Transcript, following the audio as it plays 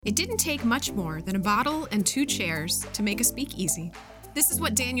It didn't take much more than a bottle and 2 chairs to make a speakeasy. This is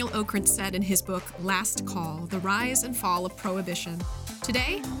what Daniel Okrent said in his book, Last Call, The Rise and Fall of Prohibition.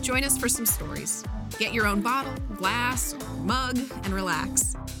 Today, join us for some stories. Get your own bottle, glass, mug, and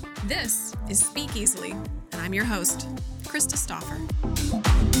relax. This is Speak Easily, and I'm your host, Krista Stauffer.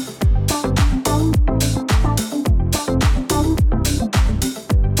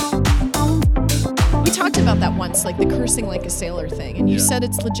 We talked about that once, like the cursing like a sailor thing, and you said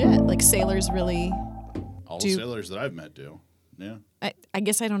it's legit. Like sailors really All the sailors that I've met do. Yeah. I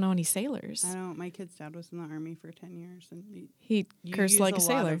guess I don't know any sailors. I don't. My kid's dad was in the Army for 10 years, and He cursed like a lot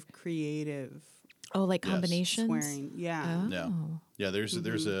sailor. of creative Oh, like Yes. combinations? swearing. Yeah. Oh. Yeah, there's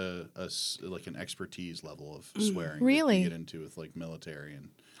like an expertise level of swearing that Really? you get into with like military, and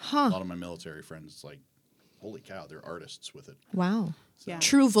a Huh. lot of my military friends, it's like, holy cow, they're artists with it. Wow. Yeah.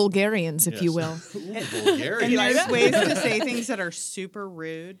 True vulgarians, if you will. Ooh, Bulgarian. And there's ways to say things that are super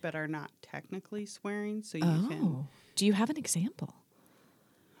rude but are not technically swearing, so you can. Oh. Do you have an example?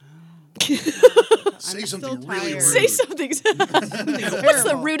 Say I'm something still really tired. rude. Say something. What's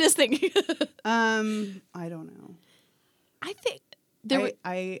the rudest thing? I don't know. I think there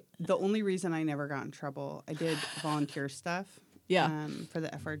The only reason I never got in trouble, I did volunteer stuff. Yeah. For the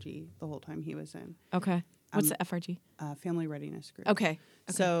FRG the whole time he was in. Okay. What's the FRG? Family Readiness Group. Okay.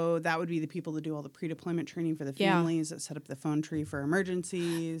 So that would be the people that do all the pre-deployment training for the Yeah. families, that set up the phone tree for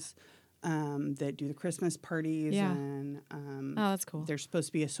emergencies, that do the Christmas parties. Yeah. And Oh, that's cool. there's supposed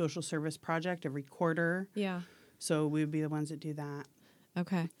to be a social service project every quarter. Yeah. So we would be the ones that do that.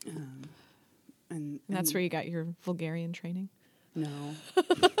 Okay. And That's where you got your Bulgarian training? No.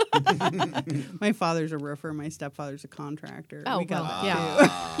 My father's a roofer. My stepfather's a contractor. Oh, we got well, that yeah.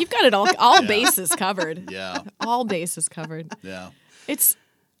 too. You've got it all bases covered. Yeah, All bases covered. yeah. It's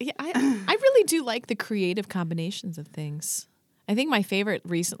yeah, I really do like the creative combinations of things. I think my favorite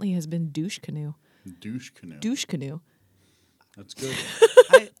recently has been douche canoe. Douche canoe. Douche canoe. That's good.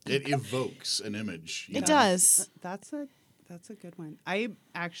 It evokes an image. It does. That's a good one. I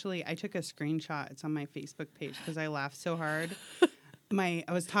took a screenshot. It's on my Facebook page because I laughed so hard. I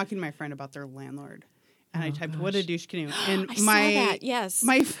was talking to my friend about their landlord, and I typed "what a douche canoe," and I saw that, yes.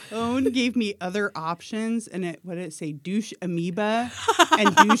 my phone gave me other options, and what did it say? Douche amoeba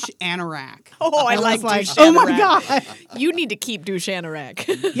and douche anorak. Oh, I was like like, douche oh my anorak. god. You need to keep douche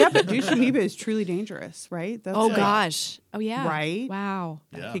anorak. Yeah, but douche amoeba is truly dangerous, right? That's Oh like gosh. Oh yeah. Right? Wow.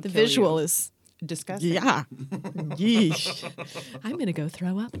 Yeah. could The kill visual you. is disgusting. yeah. Yeesh. I'm gonna go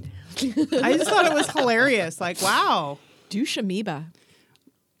throw up now. I just thought it was hilarious. Like, wow. Douche amoeba.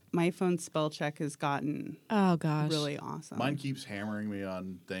 My phone spell check has gotten Oh gosh. really awesome. Mine keeps hammering me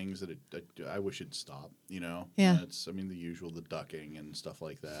on things that I wish it'd stop, you know? Yeah. And the usual, the ducking and stuff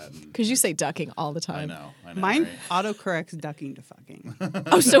like that. And Because you say ducking all the I time. know. Mine right? autocorrects ducking to fucking.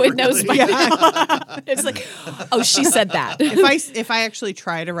 Oh, so it knows by now. It's like, oh, she said that. If I actually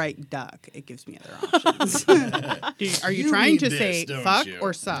try to write duck, it gives me other options. Are you You trying mean to this, say don't fuck you?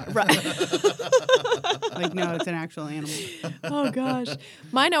 or suck? Like, no, it's an actual animal. Oh gosh.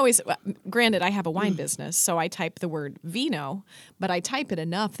 Mine always, granted, I have a wine business, so I type the word vino, but I type it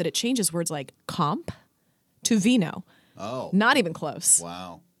enough that it changes words like comp to vino. Oh. Not even close.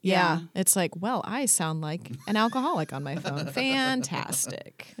 Wow. Yeah. Yeah. It's like, well, I sound like an alcoholic on my phone.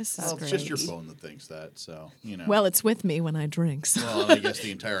 Fantastic. This is Well, great. it's just your phone that thinks that, so, you know. Well, it's with me when I drink. So. Well, and I guess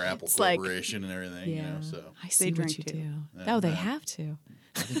the entire Apple It's like- Corporation and everything, you know, so. I see They what drink you too. do. Oh, they have to.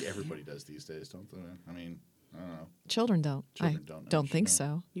 I think everybody does these days, don't they? I mean, I don't know. Children don't. Children I don't, don't think no.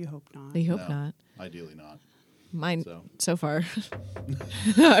 so. You hope not. I hope No, not. Ideally not. Mine, So. so far.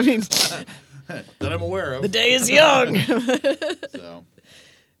 I mean, That I'm aware of. the day is young. So,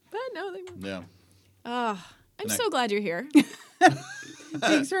 But no, they. yeah. I'm Next. so glad you're here.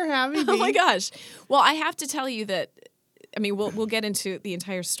 Thanks for having me. Oh my gosh. Well, I have to tell you that. I mean, we'll get into the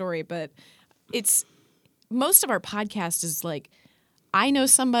entire story, but it's most of our podcast is like I know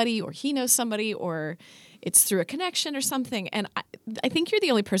somebody or he knows somebody or it's through a connection or something, and I think you're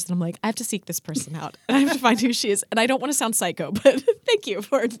the only person I'm like I have to seek this person out and I have to find who she is, and I don't want to sound psycho, but thank you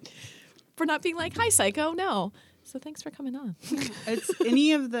for not being like hi psycho. No. So thanks for coming on. It's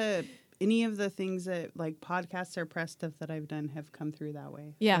any of the things that like podcasts or press stuff that I've done have come through that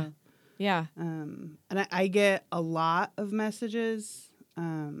way. Yeah. So, Yeah. and I get a lot of messages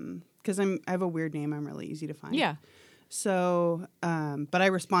because I have a weird name. I'm really easy to find. Yeah. So, but I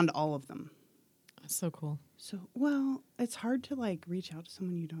respond to all of them. That's so cool. So, well, it's hard to like reach out to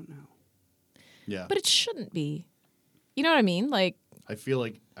someone you don't know. Yeah. But it shouldn't be. You know what I mean? Like, I feel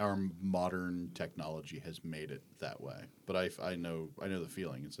like our modern technology has made it that way. But I know the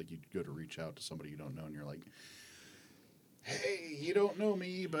feeling. It's like you go to reach out to somebody you don't know, and you're like, hey, you don't know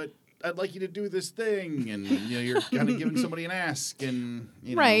me, but I'd like you to do this thing, and you're kind of giving somebody an ask, and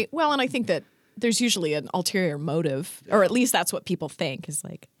Right. Well, and I think that there's usually an ulterior motive, or at least that's what people think is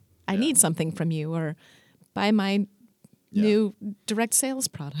like, I need something from you, or buy my new direct sales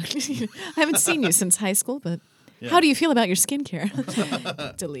product. I haven't seen you since high school, but how do you feel about your skincare?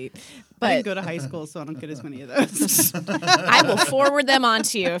 Delete. I But didn't go to high school, so I don't get as many of those. I will forward them on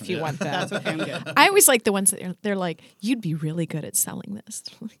to you if you want them. That's okay, I'm good. I always like the ones that they're like, you'd be really good at selling this.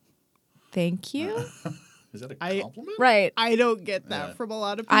 Thank you. Is that a I- compliment? Right. I don't get that from a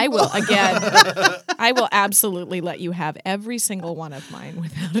lot of people. I will, again, I will absolutely let you have every single one of mine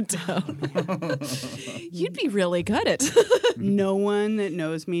without a doubt. You'd be really good at No one that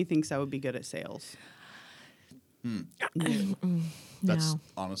knows me thinks I would be good at sales. That's No.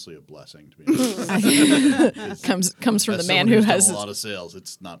 honestly a blessing to me. comes from As the man someone who who's done has. a lot of sales.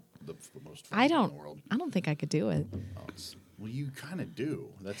 It's not the most fun I thing in don't. the world. I don't think I could do it. Oh, well, you kind of do.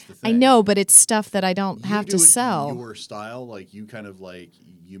 That's the thing. I know, but it's stuff that I don't You have do to it sell. Your style, like you kind of like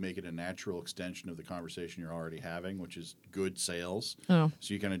you make it a natural extension of the conversation you're already having, which is good sales. Oh.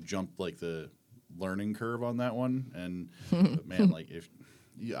 So you kind of jump like the learning curve on that one, and but man, like if.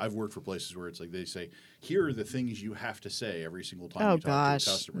 I've worked for places where it's like they say, "Here are the things you have to say every single time Oh, you talk gosh, to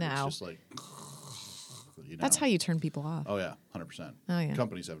a customer." no. It's just like, That's how you turn people off. Oh yeah, 100%. Oh, yeah.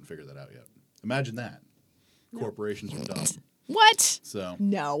 Companies haven't figured that out yet. Imagine that. Corporations are dumb. What? So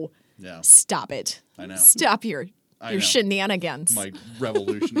No. yeah, Stop it. I know. Stop your I know. shenanigans. My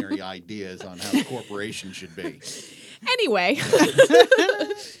revolutionary ideas on how a corporation should be. Anyway.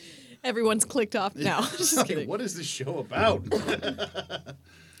 Everyone's clicked off now. Just Okay, kidding. what is this show about?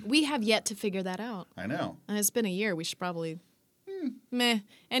 We have yet to figure that out. I know. And it's been a year. We should probably. Meh.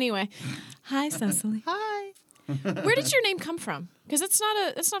 Anyway. Hi, Cecily. Hi. Where did your name come from? Because it's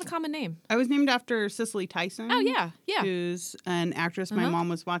not a common name. I was named after Cicely Tyson. Oh yeah, yeah. Who's an actress. My mom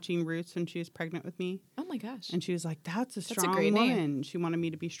was watching Roots when she was pregnant with me. Oh my gosh. And she was like, that's a strong great woman. name. She wanted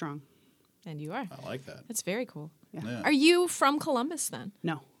me to be strong. And you are. I like that. That's very cool. Yeah. Are you from Columbus then?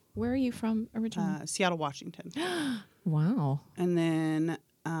 No. Where are you from originally? Seattle, Washington. Wow. And then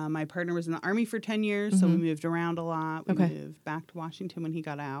my partner was in the Army for 10 years, so we moved around a lot. We Okay. moved back to Washington when he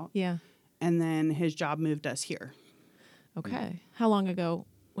got out. Yeah. And then his job moved us here. Okay. How long ago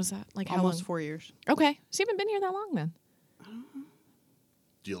was that? Like how Almost long? 4 years. Okay. So you haven't been here that long then.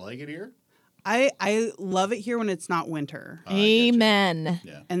 Do you like it here? I love it here when it's not winter. I get you. Amen.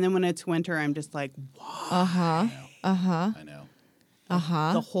 Yeah. And then when it's winter, I'm just like, Uh-huh. Uh-huh. I know.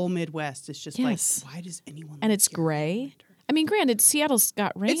 Uh-huh. the whole Midwest is just Yes. like, why does anyone And live it's here in gray. winter? I mean, granted, Seattle's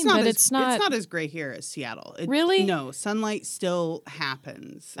got rain, It's not but as, it's not as gray here as Seattle. Really? No, sunlight still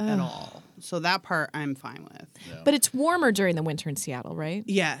happens at all. So that part I'm fine with. Yeah. But it's warmer during the winter in Seattle, right?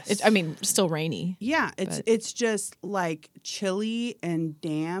 Yes. I mean, still rainy. Yeah, But- it's just like chilly and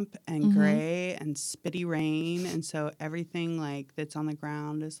damp and Mm-hmm. gray and spitty rain, and so everything like that's on the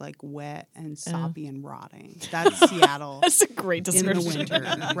ground is like wet and soppy and rotting. That's Seattle That's a great in description. the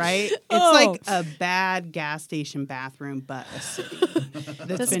winter, right? It's Oh. like a bad gas station bathroom, but a city.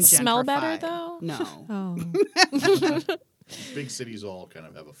 That's Does been it smell better, gentrified. though? No. Oh, Big cities all kind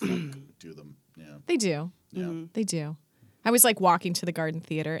of have a funk to them. Yeah. they do. Yeah. They do. I was like walking to the Garden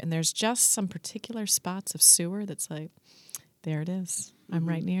Theater, and there's just some particular spots of sewer that's like, there it is. I'm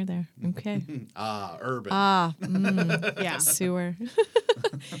right near there. Okay. Urban. Yeah. Sewer.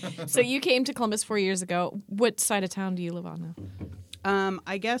 So you came to Columbus 4 years ago. What side of town do you live on now?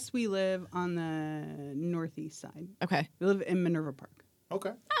 I guess we live on the northeast side. Okay. We live in Minerva Park.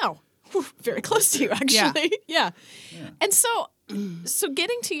 Okay. Oh, whew, very close to you, actually. Yeah. And so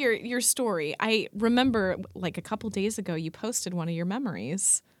getting to your story, I remember like a couple days ago, you posted one of your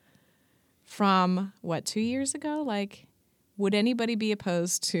memories from 2 years ago? Like, would anybody be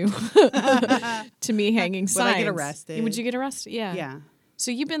opposed to to me hanging signs? Would I get arrested? Would you get arrested? Yeah. Yeah. So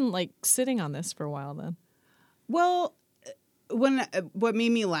you've been like sitting on this for a while then. Well, what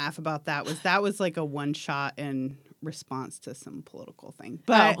made me laugh about that was like a one shot in response to some political thing.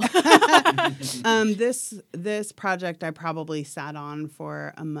 But this project I probably sat on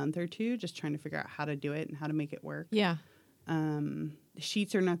for a month or two, just trying to figure out how to do it and how to make it work. Yeah.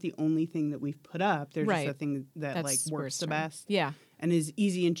 Sheets are not the only thing that we've put up. They're Right. just a thing that That's like where works it the started. best Yeah. and is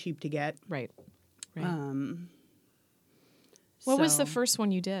easy and cheap to get. Right. What was the So- first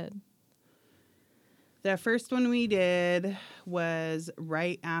one you did? The first one we did was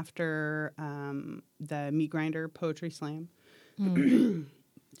right after the Meat Grinder Poetry Slam.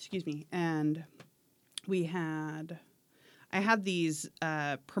 Excuse me. And I had these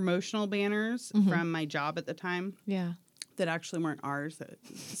promotional banners from my job at the time Yeah. that actually weren't ours, that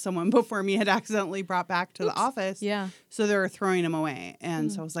someone before me had accidentally brought back to the office. Yeah. So they were throwing them away.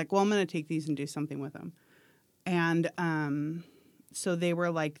 And so I was like, well, I'm going to take these and do something with them. And so they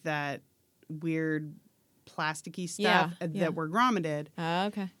were like that weird plasticky stuff that were grommeted.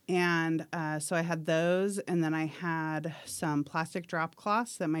 Okay. And so I had those. And then I had some plastic drop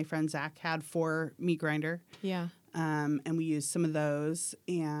cloths that my friend Zach had for meat grinder. Yeah. And we used some of those.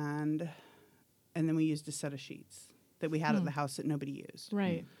 And then we used a set of sheets that we had at the house that nobody used.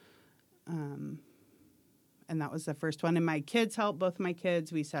 Right. And that was the first one. And my kids helped, both my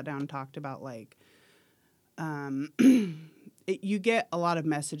kids. We sat down and talked about like, you get a lot of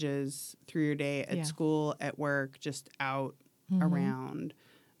messages through your day at school, at work, just out around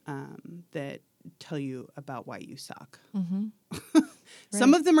that tell you about why you suck.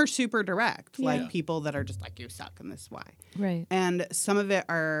 Some of them are super direct, like people that are just like, you suck and this is why. Right. And some of it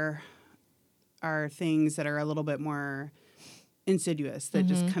are things that are a little bit more insidious that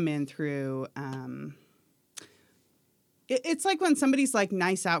just come in through. It's like when somebody's like,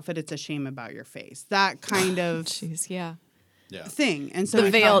 nice outfit, it's a shame about your face. That kind of Jeez, yeah. thing. And so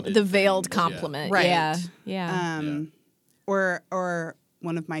The veiled compliment. Right. Yeah. Yeah. Or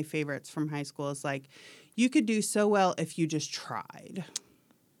one of my favorites from high school is like, you could do so well if you just tried.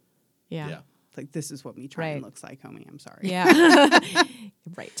 Yeah. Yeah. Like, this is what me trying Right. looks like, homie. I'm sorry. Yeah.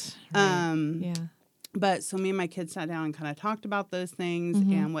 Right. Um, Yeah. But so me and my kids sat down and kind of talked about those things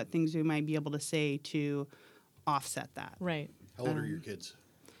and what things we might be able to say to offset that. Right. How old are your kids?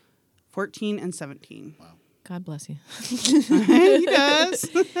 14 and 17. Wow. God bless you. He does.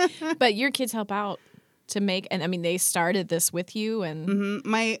 But your kids help out to make, and I mean, they started this with you, and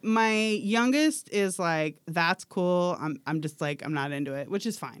My youngest is like, that's cool. I'm just like, I'm not into it, which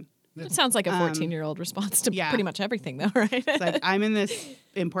is fine. it sounds like a 14-year-old response to yeah. pretty much everything, though, right? It's like, I'm in this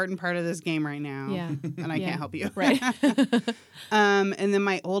important part of this game right now. Yeah. And I can't help you. Right. And then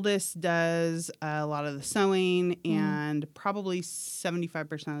my oldest does a lot of the sewing and probably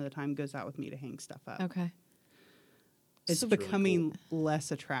 75% of the time goes out with me to hang stuff up. Okay. It's really becoming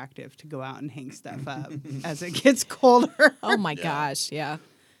less attractive to go out and hang stuff up as it gets colder. Oh my gosh, yeah.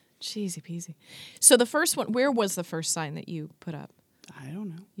 Cheesy peasy. So the first one, where was the first sign that you put up? I don't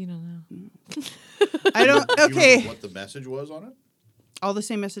know. You don't know. I don't. Do you Okay. remember what the message was on it? All the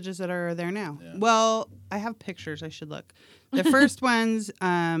same messages that are there now. Yeah. Well, I have pictures. I should look. The first one's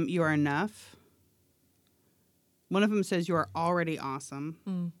you are enough. One of them says you are already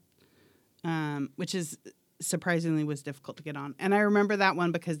awesome, which is surprisingly was difficult to get on. And I remember that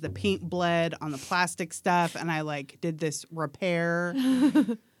one because the paint bled on the plastic stuff, and I like did this repair,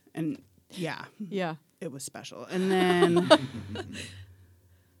 and yeah, Yeah. it was special. And then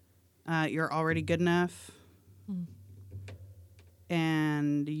you're already good enough.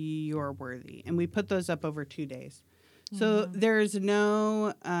 And you're worthy. And we put those up over 2 days. So there's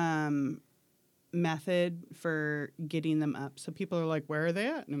no method for getting them up. So people are like, where are they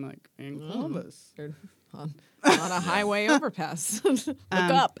at? And I'm like, in Columbus. They're on a highway overpass. Look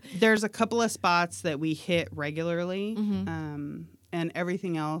up. There's a couple of spots that we hit regularly. And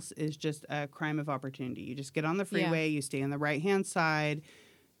everything else is just a crime of opportunity. You just get on the freeway, you stay on the right-hand side,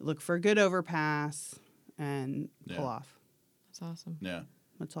 look for a good overpass, and pull off. That's awesome. Yeah.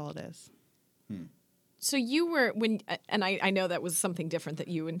 That's all it is. So you were and I know that was something different that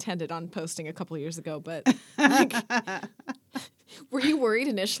you intended on posting a couple years ago, but like, were you worried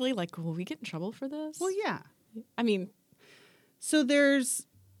initially? Like, will we get in trouble for this? Well, yeah. I mean, So there's,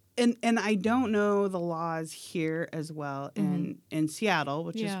 and I don't know the laws here as well in Seattle,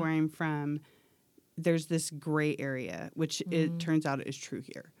 which is where I'm from. There's this gray area, which it turns out is true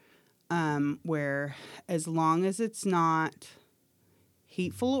here, where as long as it's not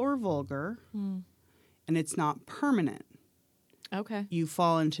hateful or vulgar and it's not permanent, okay, you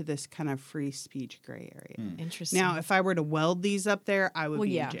fall into this kind of free speech gray area. interesting. Now, if I were to weld these up there, I would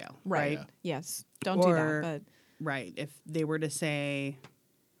be in jail. right? Yeah. Yes, don't do Or- that. Right. If they were to say,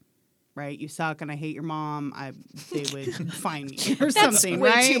 right, you suck and I hate your mom, they would fine me or But that's something, way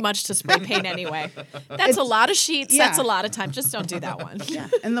right? too much to spray paint anyway. That's a lot of sheets. That's a yeah. lot of time. Just don't do that one. Yeah.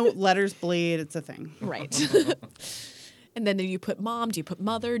 And the letters bleed. It's a thing. Right. And then do you put mom? Do you put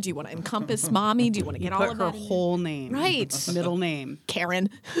mother? Do you want to encompass mommy? Do you want to get all Put of her that in there? whole name. Right. Middle name. Karen.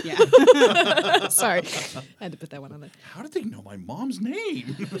 Yeah. Sorry. I had to put that one on there. How did they know my mom's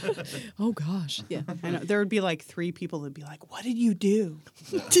name? Oh, gosh. Yeah. I know. There would be like 3 people that'd be like, what did you do?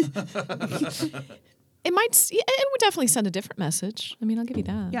 It would definitely send a different message. I mean, I'll give you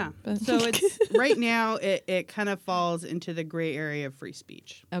that. Yeah. But So it's right now it kind of falls into the gray area of free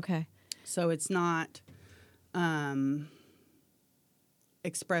speech. okay. So it's not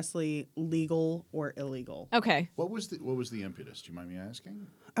expressly legal or illegal. Okay. What was the impetus? Do you mind me asking?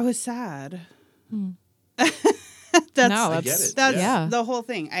 I was sad. No, I get it. That's Yeah. the whole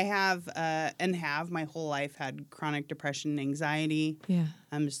thing. I have and have my whole life had chronic depression and anxiety. Yeah.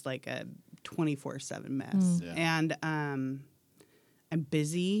 I'm just like a 24/7 mess. Yeah. And I'm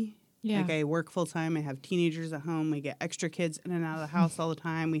busy. Yeah. Like I work full time. I have teenagers at home. We get extra kids in and out of the house all the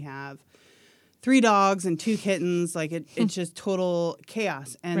time. We have 3 dogs and 2 kittens. Like it's just total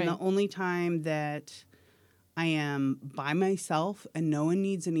chaos. And Right. the only time that I am by myself and no one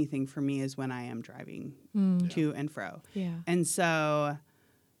needs anything from me is when I am driving to and fro. Yeah. And so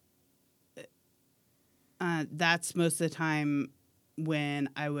that's most of the time when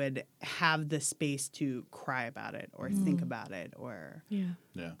I would have the space to cry about it or think about it or Yeah.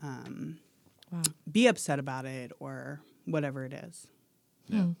 Yeah. Wow. be upset about it or whatever it is.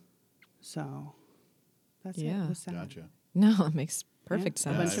 Yeah. So that's Yeah. it. It was sad. Gotcha. No, it makes perfect A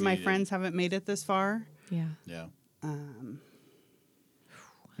sense. bunch I of my mean, friends haven't made it this far. Yeah. Yeah.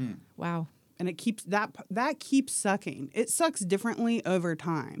 Wow. And it keeps that keeps sucking. It sucks differently over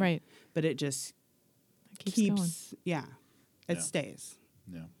time. Right. But it just It keeps keeps Yeah. stays.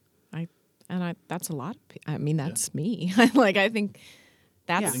 Yeah. that's a lot. I mean, that's me. Like, I think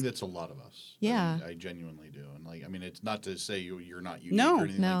I that's think that's a lot of us. Yeah. I genuinely do. And like, I mean, it's not to say you're not unique No. or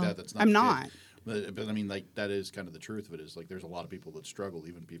anything No. like that. That's not. I'm the not. case. But I mean, like, that is kind of the truth of it. Is like, there's a lot of people that struggle,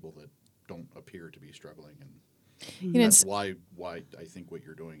 even people that don't appear to be struggling, and you know, that's it's, why I think what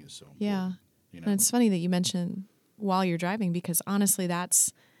you're doing is so important. yeah. You know. And it's funny that you mention while you're driving because honestly, that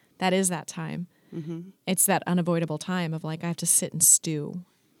is that time. It's that unavoidable time of like I have to sit and stew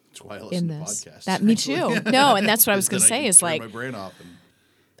That's why I in listen to this. podcasts. That me too. No, and that's what I was Then going to I say can is turn like my brain off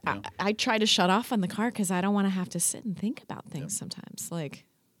and I try to shut off on the car because I don't want to have to sit and think about things sometimes. Like,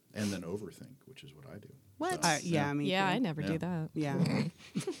 then overthink, which is what I do. what? So, Yeah, I mean, yeah, I never Yeah. do that. Yeah.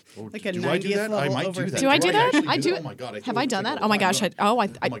 Oh, Like a do I do 90th that? I level might do overthink. that. Do I do that? actually I do. Oh my god! Have I done overthink that? all Oh my the gosh! time. Oh Oh my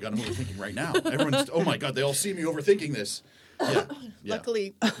god! I'm overthinking right now. Everyone's. Oh my god! They all see me overthinking this. Yeah. Yeah.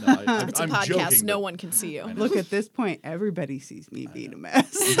 Luckily, No, it's a I'm podcast. joking, No but- one can see you. know. Look, at this point, everybody sees me being a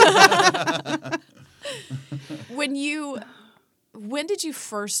mess. When did you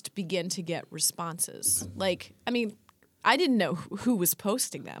first begin to get responses? Like, I mean, I didn't know who was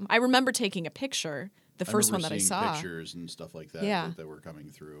posting them. I remember taking a picture, the first one that I saw. Pictures and stuff like that, Yeah. that were coming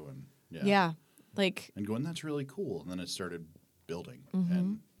through, and Yeah, like, and going, that's really cool. And then it started building, Mm-hmm.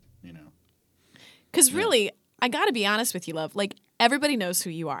 and you know, because really, I got to be honest with you, love. Like, everybody knows who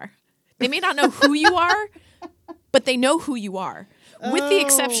you are. They may not know who you are, but they know who you are. With the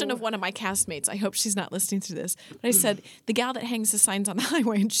exception of one of my castmates. I hope she's not listening to this. But I said, the gal that hangs the signs on the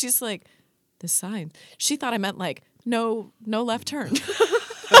highway, and she's like, the sign. She thought I meant like, no left turn.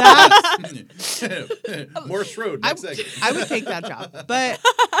 Morse Road. Next second. I would take that job, but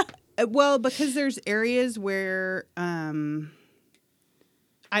well, because there's areas where I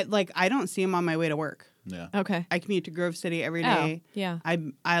don't see them on my way to work. Yeah. Okay. I commute to Grove City every Oh, day. yeah.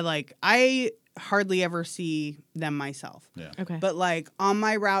 I hardly ever see them myself. Yeah. Okay. But like on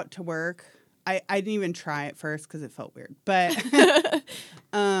my route to work, I didn't even try it first because it felt weird. But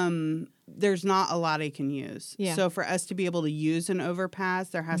there's not a lot I can use. Yeah. So for us to be able to use an overpass,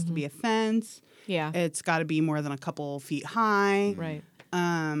 there has to be a fence. Yeah. It's got to be more than a couple feet high. Right.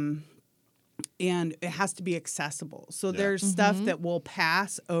 And it has to be accessible. So Yeah. there's stuff that we'll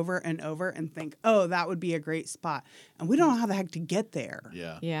pass over and over and think, oh, that would be a great spot. And we don't know how the heck to get there.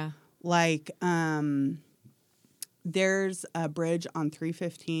 Yeah. Yeah. Like, there's a bridge on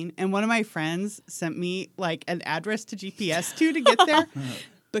 315, and one of my friends sent me like an address to GPS to get there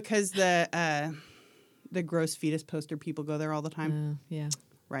because the gross fetus poster people go there all the time. Yeah.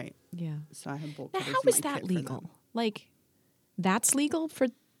 Right. Yeah. So I have bolt Now, cutters how in is my that kit for legal? them. Like, that's legal for.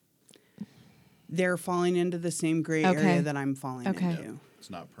 They're falling into the same gray Okay. area that I'm falling Okay. into It's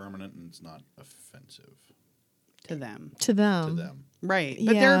not permanent and it's not offensive to them. To them. to them. Right.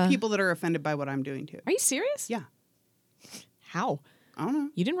 But there Yeah. are people that are offended by what I'm doing too. Are you serious? Yeah. How? I don't know.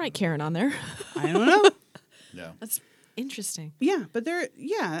 You didn't write Karen on there. I don't know. Yeah. That's interesting. Yeah, but I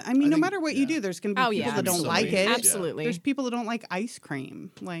mean, no think- matter what you yeah. do, there's going to be Oh, people yeah. that don't Somebody- like it. Yeah. Absolutely. There's people that don't like ice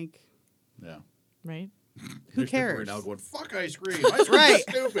cream. Like, Yeah. Right? who There's people cares? right now going, fuck ice cream. Ice cream Right. is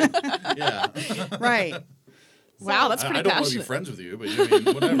stupid. Yeah. Right. Wow, that's pretty I don't want to be passionate. friends with you, but I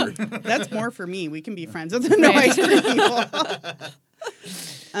mean, whatever. That's more for me. We can be friends with the no ice cream people.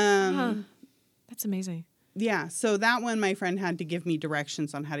 That's amazing. Yeah, so that one, my friend had to give me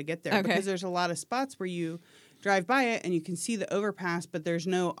directions on how to get there Okay. because there's a lot of spots where you drive by it and you can see the overpass, but there's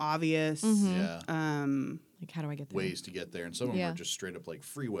no obvious. Yeah. Like, how do I get there? Ways to get there, and some of them Yeah. are just straight up like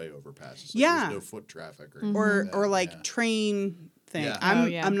freeway overpasses. Like Yeah. or, Or that, like yeah. train thing. Yeah.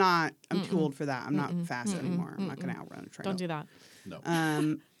 I'm too old for that. I'm not fast anymore. I'm not going to outrun a trail. Don't do that.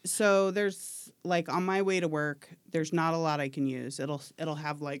 No. So there's like on my way to work, there's not a lot I can use. It'll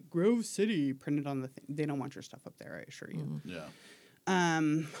have like Grove City printed on the thing. They don't want your stuff up there, I assure you. Yeah.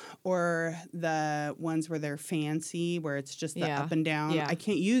 Or the ones where they're fancy, where it's just the Yeah. up and down. Yeah. I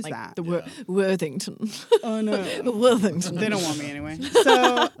can't use Like that. the Yeah. Worthington. Oh no. Worthington. They don't want me anyway.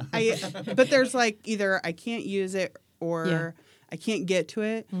 So but there's like either I can't use it or Yeah. I can't get to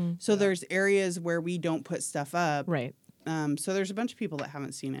it. So there's areas where we don't put stuff up. Right. So there's a bunch of people that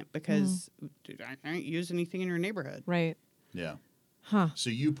haven't seen it because dude, I can't use anything in your neighborhood. Right. Yeah. Huh. So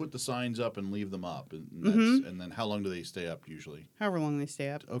you put the signs up and leave them up, and, and then how long do they stay up usually? However long they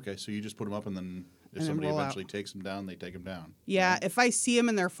stay up. Okay, so you just put them up, and then if And then somebody roll out. eventually takes them down, they take them down. Yeah, if I see them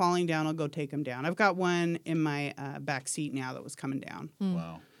and they're falling down, I'll go take them down. I've got one in my back seat now that was coming down.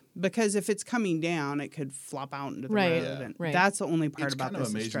 Wow. Because if it's coming down, it could flop out into the Right, road. Yeah. And right. that's the only part It's about kind of this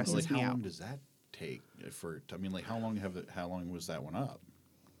that amazing. stresses Like, me how out. long does that take? I mean, like, how long was that one up?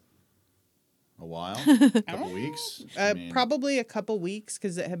 A while? A couple weeks? I mean, Probably a couple weeks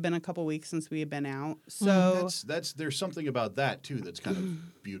because it had been a couple weeks since we had been out. So that's there's something about that too that's kind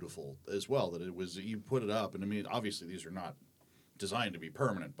of beautiful as well. That it was you put it up, and I mean, obviously these are not designed to be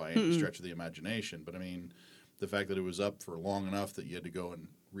permanent by any stretch of the imagination. But I mean, the fact that it was up for long enough that you had to go and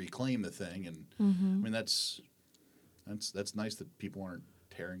reclaim the thing, and I mean that's nice that people aren't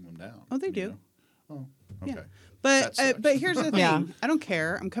tearing them down. Oh, they you do. know? Oh, okay. yeah. That sucks. But here's the thing. Yeah. I don't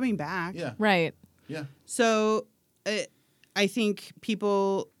care. I'm coming back. Yeah. Right. Yeah. So I think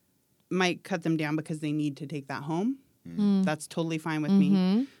people might cut them down because they need to take that home. That's totally fine with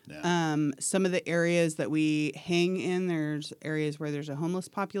me. Yeah. Some of the areas that we hang in, there's areas where there's a homeless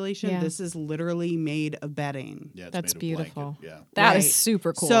population. Yeah. This is literally made of bedding. Yeah. It's That's made of blanket. beautiful. Yeah. That is Right.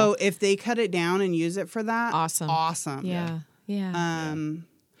 super cool. So if they cut it down and use it for that, Awesome. awesome. yeah. Yeah.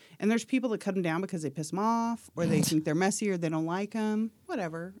 And there's people that cut them down because they piss them off or they think they're messy or they don't like them.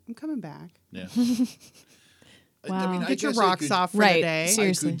 Whatever. I'm coming back. Yeah. Wow. I Get your guess I rocks could- off for Right. the day.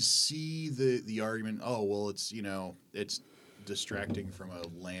 Seriously. I could see the argument. Oh well, it's it's distracting from a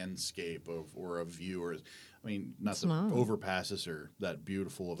landscape or a view or. I mean, not It's that not. overpasses are that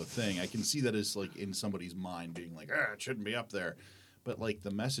beautiful of a thing. I can see that as like in somebody's mind being like, it shouldn't be up there. But like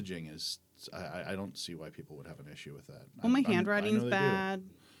the messaging is, I don't see why people would have an issue with that. Well, my I know handwriting's they do. bad.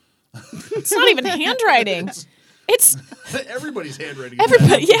 It's not even handwriting. It's Everybody's handwriting.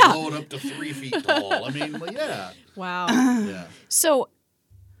 Everybody- is yeah. blowing up to 3 feet tall. I mean, like, yeah, wow. yeah. So,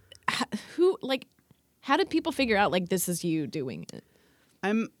 how did people figure out like this is you doing it?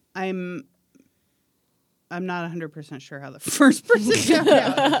 I'm not 100% sure how the first person found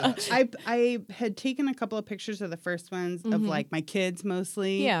out. I had taken a couple of pictures of the first ones of like my kids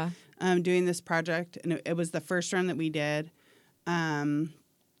mostly. Yeah. Doing this project, and it was the first run that we did. And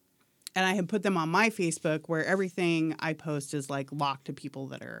I had put them on my Facebook where everything I post is like locked to people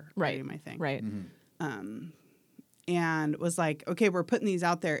that are Right. writing my thing. Right. And was like, okay, we're putting these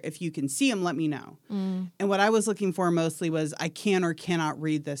out there. If you can see them, let me know. And what I was looking for mostly was I can or cannot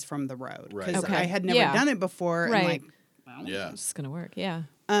read this from the road. Right. Because Okay. I had never Yeah. done it before. Right. And like, Yeah. It's gonna work. Yeah.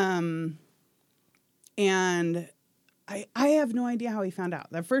 and I have no idea how he found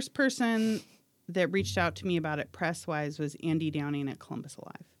out. The first person that reached out to me about it press-wise was Andy Downing at Columbus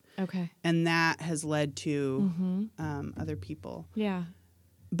Alive. Okay. And that has led to other people. Yeah.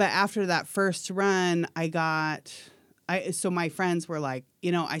 But after that first run, so my friends were like,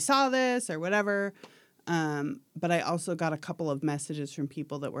 I saw this or whatever. But I also got a couple of messages from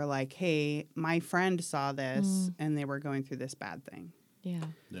people that were like, hey, my friend saw this and they were going through this bad thing. Yeah.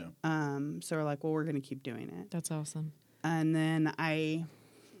 Yeah. So we're like, well, we're going to keep doing it. That's awesome. And then I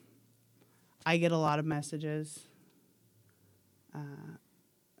get a lot of messages.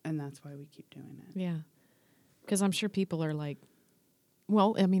 And that's why we keep doing it. Yeah. Because I'm sure people are like,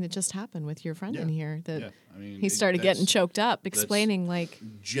 well, I mean, it just happened with your friend in Yeah. here that Yeah. I mean, he started getting choked up, explaining like,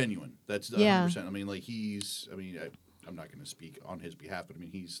 genuine. That's 100%. Yeah. I mean, like I'm not going to speak on his behalf, but I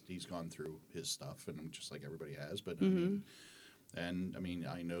mean, he's gone through his stuff, and I'm just like everybody has. But I mean,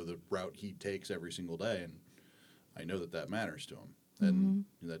 I know the route he takes every single day, and I know that matters to him, and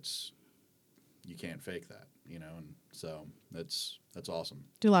that's you can't fake that, and so that's awesome.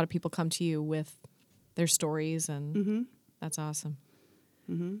 do a lot of people come to you with their stories, and that's awesome.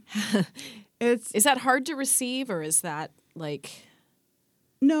 Is that hard to receive, or is that like?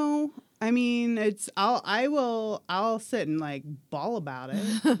 No, I mean I'll sit and like bawl about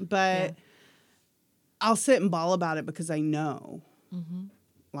it, but I'll sit and bawl about it because I know,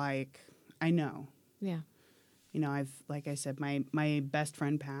 like I know, Yeah. I've like I said, my best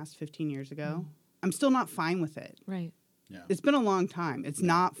friend passed 15 years ago. I'm still not fine with it. Right. Yeah. It's been a long time. It's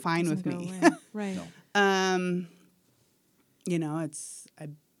not fine with Doesn't me. go away. Right. No. You know, it's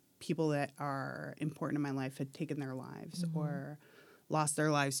people that are important in my life had taken their lives or lost their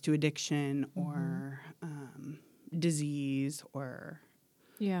lives to addiction or disease or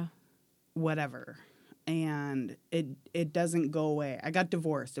Yeah. whatever. And it doesn't go away. I got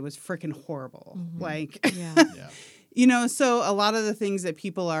divorced. It was freaking horrible. Like, Yeah. Yeah. you know, so a lot of the things that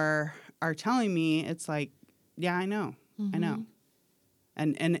people are telling me, it's like, yeah, I know. I know.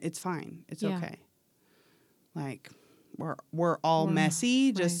 And it's fine. It's Yeah. okay. Like, we're all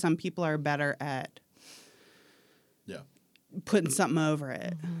messy. Just right. some people are better at Yeah. putting something over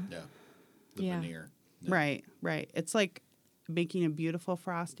it. Yeah. The Yeah. veneer. Yeah. Right. It's like making a beautiful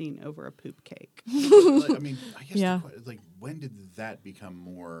frosting over a poop cake. Like, I mean, I guess Yeah. like when did that become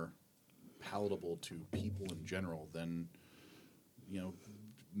more palatable to people in general than, you know,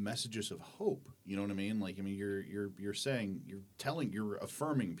 messages of hope? You know what I mean? Like, I mean, you're saying, you're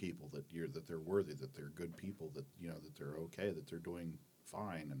affirming people that they're worthy, that they're good people, that, you know, that they're okay, that they're doing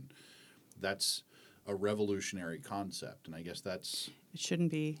fine, and that's a revolutionary concept. And I guess that's It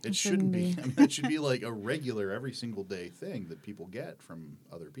shouldn't be. it shouldn't be. I mean, it should be like a regular, every single day thing that people get from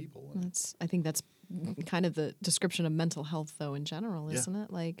other people. And I think that's kind of the description of mental health, though, in general, Yeah. isn't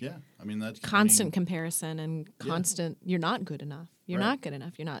it? Like yeah, I mean that's constant comparison and constant. You're not good enough. You're Right. not good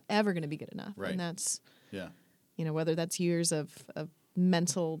enough. You're not ever going to be good enough. Right. And that's, Yeah, you know, whether that's years of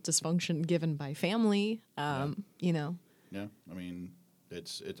mental dysfunction given by family, you know. yeah. I mean,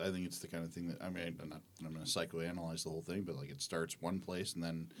 it's. I think it's the kind of thing that, I mean, I'm going to psychoanalyze the whole thing, but like it starts one place and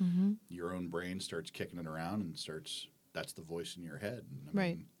then your own brain starts kicking it around and starts. That's the voice in your head. And,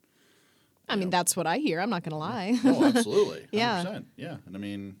 Right. Mean, I mean, that's what I hear. I'm not going to lie. oh, absolutely. 100%. Yeah. Yeah. And I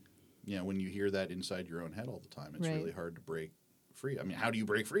mean, yeah, when you hear that inside your own head all the time, it's Right. really hard to break free. I mean, how do you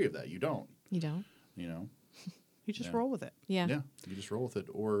break free of that? You don't. You don't? You know. You just Yeah. roll with it. Yeah. Yeah. You just roll with it,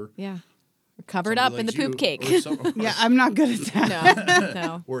 or Yeah. Covered somebody up in the likes poop you, cake. or some- Yeah, I'm not good at that. No.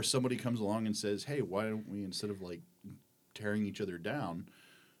 No. Or somebody comes along and says, "Hey, why don't we, instead of like tearing each other down,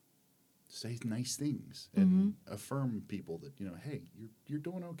 say nice things and affirm people that, you know, hey, you're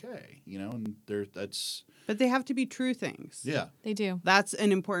doing okay, you know?" And that's But they have to be true things. yeah, They do. That's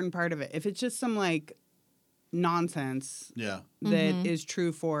an important part of it. If it's just some like nonsense yeah, that is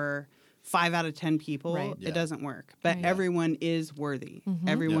true for 5 out of 10 people, Right. Yeah. it doesn't work. But Right. everyone is worthy.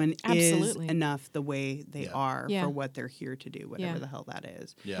 Everyone Absolutely. is enough the way they Yeah. are Yeah. for what they're here to do, whatever Yeah. the hell that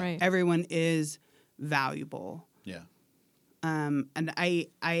is. yeah, Right. Everyone is valuable. yeah, And I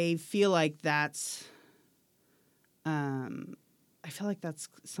feel like that's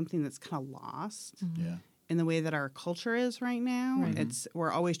something that's kind of lost yeah, in the way that our culture is right now. Right.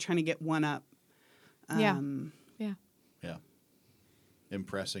 We're always trying to get one up. Yeah. Yeah. yeah.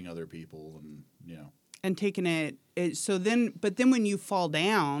 Impressing other people, and you know, And taking it but then when you fall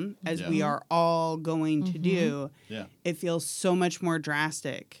down, as Yeah. we are all going to do, yeah, it feels so much more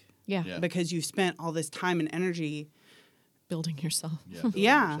drastic Yeah. Yeah. because you've spent all this time and energy. Building yourself. yeah, building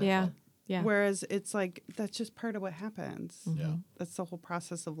Yeah. yourself Yeah. up. Yeah. Whereas it's like that's just part of what happens. Yeah, That's the whole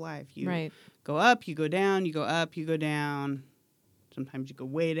process of life. You Right. go up, you go down, you go up, you go down. Sometimes you go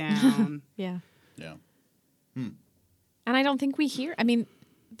way down. Yeah. yeah, And I don't think we hear. I mean,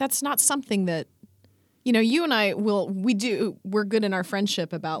 that's not something that, you know, you and I we're good in our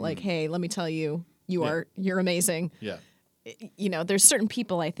friendship about like, hey, let me tell you, you're amazing. yeah, You know, there's certain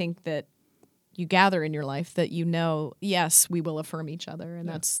people I think that you gather in your life that, you know, yes, we will affirm each other. And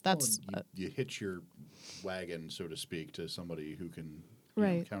that's Well, you hitch your wagon, so to speak, to somebody who can you know,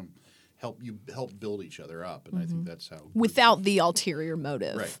 Right. kind of help build each other up, and I think that's how without the ulterior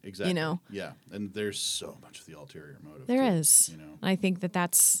motive. right, exactly, You know, yeah, and there's so much of the ulterior motive. there too, is. you know, And I think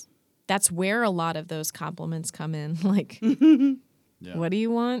that's where a lot of those compliments come in. Like, yeah, what do you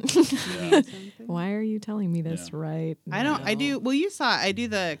want? yeah, Why are you telling me this Yeah. right I don't. I now? do. Well, you saw. I do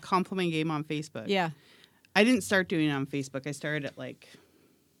the compliment game on Facebook. Yeah. I didn't start doing it on Facebook. I started it like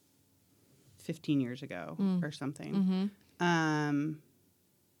 15 years ago or something.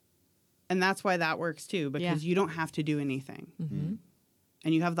 And that's why that works too, because you don't have to do anything,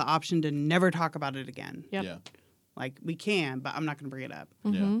 and you have the option to never talk about it again. Yep. yeah, Like we can, but I'm not going to bring it up.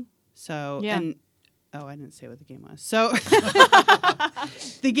 yeah, So Yeah. and oh, I didn't say what the game was. So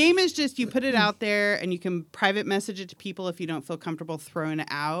the game is just you put it out there, and you can private message it to people if you don't feel comfortable throwing it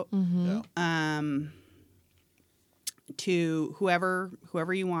out. yeah, To whoever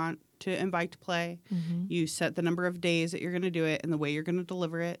you want to invite to play. You set the number of days that you're going to do it and the way you're going to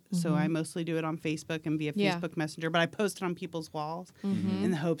deliver it. So I mostly do it on Facebook and via Yeah. Facebook Messenger, but I post it on people's walls in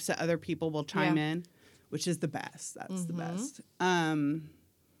the hopes that other people will chime Yeah. in, which is the best. That's the best.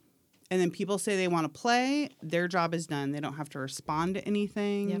 And then people say they want to play. Their job is done. They don't have to respond to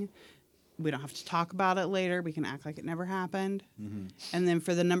anything. Yep. We don't have to talk about it later. We can act like it never happened. Mm-hmm. And then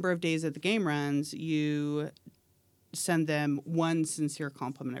for the number of days that the game runs, you send them one sincere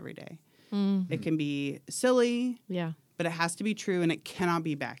compliment every day. Mm. It can be silly, Yeah. but it has to be true, and it cannot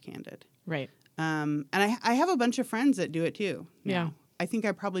be backhanded. Right. And I have a bunch of friends that do it too. Yeah. now. I think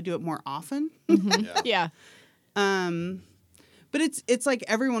I probably do it more often. Yeah. Yeah. But it's like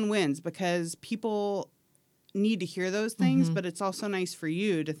everyone wins because people need to hear those things, but it's also nice for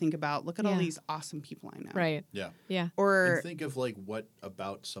you to think about, look at all Yeah. these awesome people I know. Right. Yeah. Yeah. Or And think of like what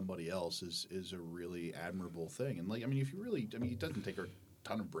about somebody else is a really admirable thing. And like, I mean, if you really, I mean, it doesn't take a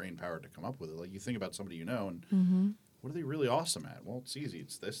ton of brain power to come up with it. Like you think about somebody you know and what are they really awesome at? Well, it's easy.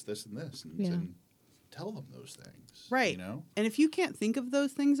 It's this, this, and this. And, Yeah. and tell them those things. Right. You know? And if you can't think of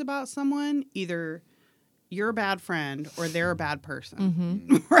those things about someone, either you're a bad friend or they're a bad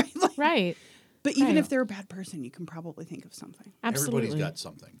person. right? Like, Right. but even Right. if they're a bad person, you can probably think of something. Absolutely. Everybody's got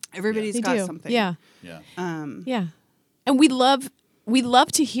something. Everybody's They got do. something. Yeah. Yeah. Yeah. And we love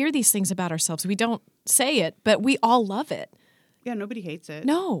to hear these things about ourselves. We don't say it, but we all love it. Yeah, nobody hates it.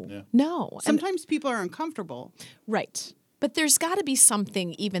 No. Yeah. No. And- Sometimes people are uncomfortable. right. But there's got to be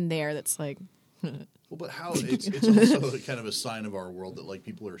something even there that's like, Well, but how it's also kind of a sign of our world that like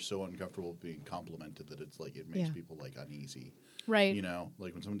people are so uncomfortable being complimented that it's like it makes Yeah. people like uneasy. right. You know,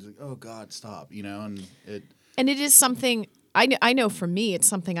 like when someone's like, "Oh God, stop!" You know, and it. And it is something I know for me, it's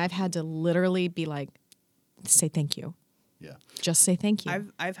something I've had to literally be like, say thank you. Yeah. Just say thank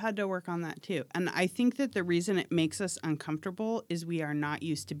you. I've had to work on that too. And I think that the reason it makes us uncomfortable is we are not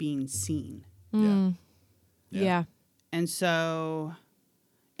used to being seen. Yeah. yeah. And so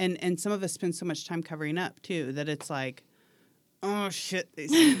and some of us spend so much time covering up too that it's like, oh shit, they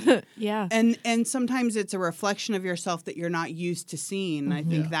see me. Yeah. And sometimes it's a reflection of yourself that you're not used to seeing. And I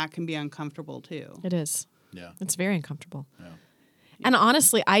think Yeah. that can be uncomfortable too. It is. Yeah. It's very uncomfortable. Yeah. And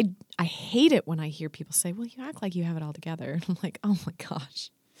honestly, I hate it when I hear people say, "Well, you act like you have it all together." And I'm like, "Oh my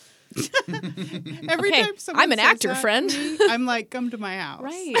gosh." Every Okay, time someone I'm an says actor, that to friend. me, I'm like, come to my house.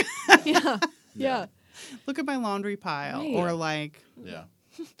 Right. Yeah. Yeah. Look at my laundry pile. Right. Or like, Yeah.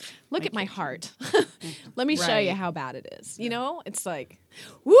 Look at my heart. Let me show Right. you how bad it is. You know, it's like,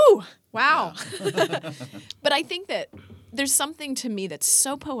 woo, wow. But I think that there's something to me that's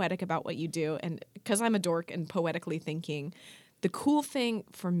so poetic about what you do. And because I'm a dork and poetically thinking, the cool thing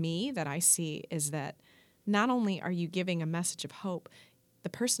for me that I see is that not only are you giving a message of hope, the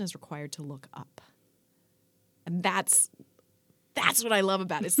person is required to look up. And that's what I love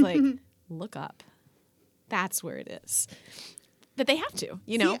about it. It's like, look up. That's where it is. That they have to,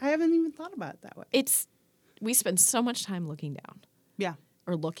 you know? see, I haven't even thought about it that way. We spend so much time looking down Yeah.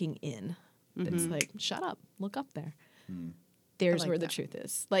 or looking in. It's like, shut up, look up there. Hmm. There's like where the that. truth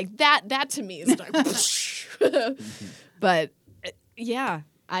is. Like that to me is like, but yeah,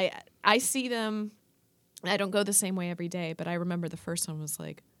 I see them. I don't go the same way every day, but I remember the first one was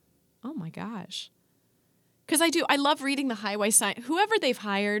like, oh my gosh. Because I love reading the highway sign. Whoever they've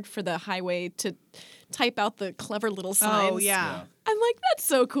hired for the highway to type out the clever little signs. Oh, yeah. Yeah. I'm like, that's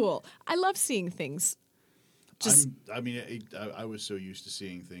so cool. I love seeing things. Just I was so used to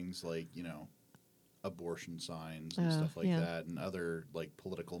seeing things like, you know, abortion signs and Oh, stuff like yeah. that and other like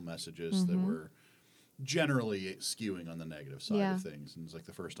political messages that were generally skewing on the negative side Yeah. of things. And it's like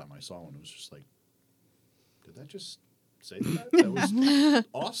the first time I saw one, it was just like, did that just say that? That was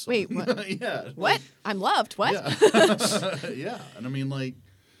awesome. Wait, what? Yeah. What? I'm loved. What? Yeah. Yeah. And I mean, like,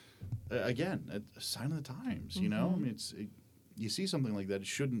 again, a sign of the times, you know? I mean, you see something like that, it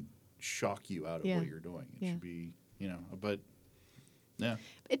shouldn't shock you out of Yeah. what you're doing. It Yeah. should be, you know, but yeah.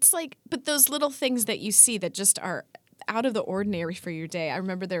 It's like, but those little things that you see that just are out of the ordinary for your day. I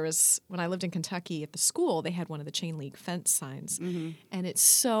remember there was, when I lived in Kentucky at the school, they had one of the chain link fence signs. And it's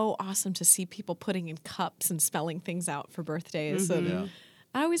so awesome to see people putting in cups and spelling things out for birthdays. And Yeah.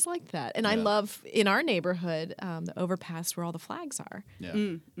 I always liked that. And I Yeah. love in our neighborhood, the overpass where all the flags are.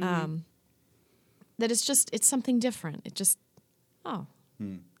 Yeah. That it's something different. It just,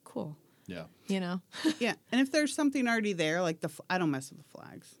 cool. Yeah. You know? Yeah. And if there's something already there, like I don't mess with the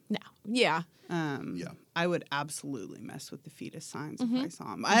flags. No. Yeah. Yeah. I would absolutely mess with the fetus signs if I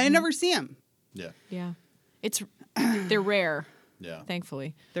saw them. I never see them. Yeah. Yeah. They're rare, Yeah.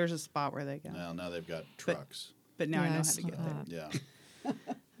 thankfully. There's a spot where they go. Now they've got trucks. But now I know Yeah, how saw to get there. that. Yeah.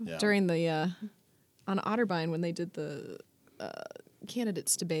 Yeah. During the on Otterbein when they did the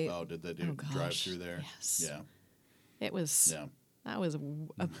candidates debate. Oh, did they do Oh, gosh. drive through there? Yes. Yeah. It was Yeah. that was an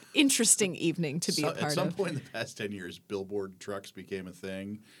interesting evening to be a At part some of. point in the past 10 years, billboard trucks became a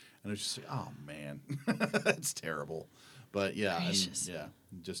thing. And it was just like, oh, man, that's terrible. But yeah, Gracious. yeah.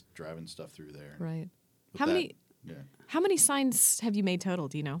 Just driving stuff through there. Right. With How that- many Yeah. how many signs have you made total?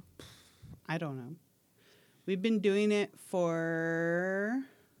 Do you know? I don't know. We've been doing it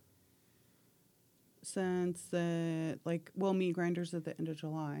since meat grinders at the end of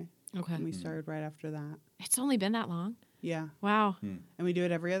July. Okay. And we started right after that. It's only been that long. Yeah. Wow. And we do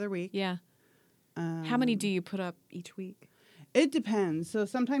it every other week. Yeah. How many do you put up each week? It depends. So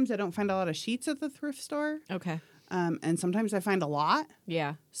sometimes I don't find a lot of sheets at the thrift store. Okay. And sometimes I find a lot.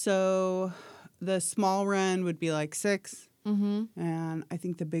 Yeah. So the small run would be like 6. Mm-hmm. And I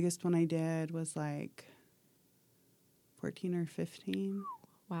think the biggest one I did was like 14 or 15.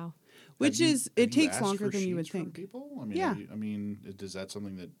 Wow. Which Have you takes asked longer for than you would sheets from think. people? I mean, Yeah. is that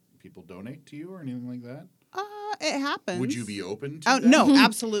something that people donate to you or anything like that? It happens. Would you be open to Oh, that? no,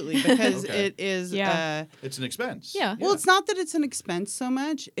 absolutely. Because Okay. it is. Yeah. It's an expense. Yeah. Well, it's not that it's an expense so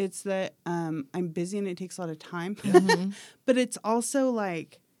much. It's that I'm busy and it takes a lot of time. But it's also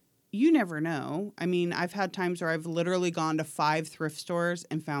like, you never know. I mean, I've had times where I've literally gone to 5 thrift stores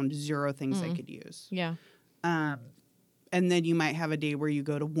and found 0 things I could use. Yeah. And then you might have a day where you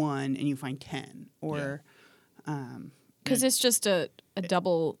go to 1 and you find 10. Or Because it's just a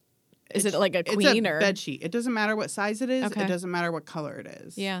double. Is it like a it's queen a or bed sheet. It doesn't matter what size it is. Okay. It doesn't matter what color it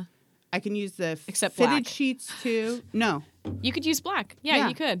is. Yeah. I can use the Except fitted black. sheets too. No. You could use black. Yeah,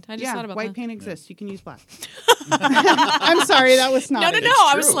 you could. I just thought about white that. paint exists. You can use black. I'm sorry, that was not. No. it.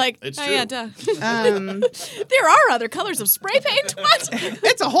 I true. was like, It's oh true. yeah, duh. Um, There are other colors of spray paint. What?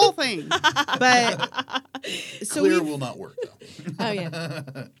 it's a whole thing. But so Clear we will not work, though. Oh yeah.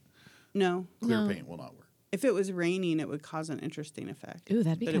 no. Clear paint will not work. If it was raining, it would cause an interesting effect. Ooh,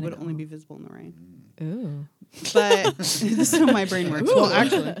 that'd be But it kinda would only cool. be visible in the rain. Ooh. But this is how my brain works. Well,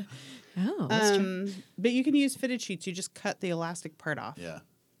 actually, Oh. That's true. but you can use fitted sheets. You just cut the elastic part off. Yeah.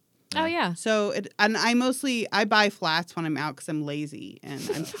 Oh yeah. So I buy flats when I'm out because I'm lazy and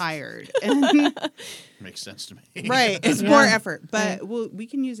I'm tired. And Makes sense to me. right, it's more effort, but we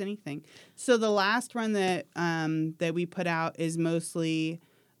can use anything. So the last run that we put out is mostly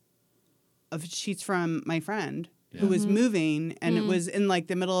of sheets from my friend who was moving, and it was in like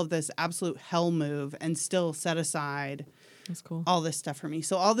the middle of this absolute hell move, and still set aside That's cool. all this stuff for me.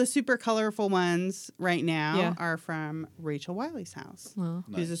 So all the super colorful ones right now Yeah. are from Rachel Wiley's house, Well,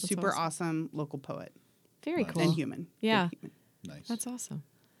 who's a Nice. super awesome local poet very Nice. cool. and human. Yeah. Good human. Nice. That's awesome.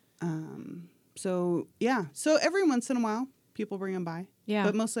 So yeah, so every once in a while, people bring them by. Yeah.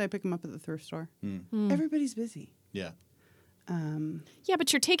 But mostly I pick them up at the thrift store. Everybody's busy. Yeah. Yeah,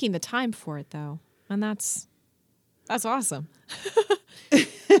 but you're taking the time for it though, and that's awesome.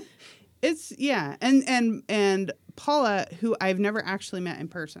 It's and Paula, who I've never actually met in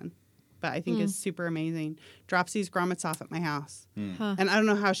person, but I think is super amazing, drops these grommets off at my house, Huh. and I don't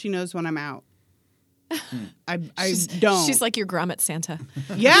know how she knows when I'm out. I don't. She's like your grommet Santa.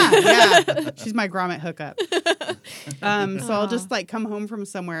 yeah. She's my grommet hookup. So I'll just like come home from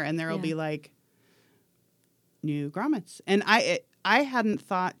somewhere and there'll Yeah. be like new grommets, and I hadn't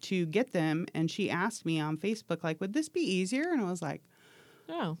thought to get them, and she asked me on Facebook like, would this be easier? And I was like,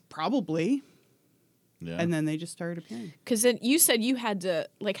 Oh, probably. Yeah. And then they just started appearing. because then you said you had to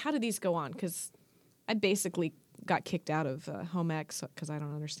like. How did these go on? Because I basically got kicked out of Home X because I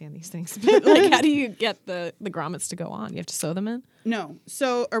don't understand these things. But like, how do you get the grommets to go on? You have to sew them in. No.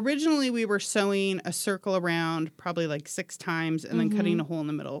 So originally we were sewing a circle around probably like 6 times and then cutting a hole in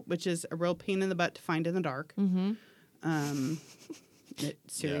the middle, which is a real pain in the butt to find in the dark.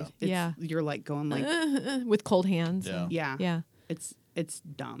 Seriously, Yeah. You're like going like, With cold hands. Yeah. yeah. Yeah. It's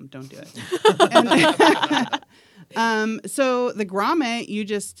dumb. Don't do it. So the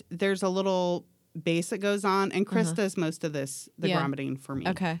grommet, there's a little base that goes on, and Chris does most of the Yeah. grommeting for me.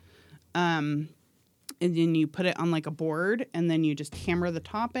 Okay. And then you put it on like a board, and then you just hammer the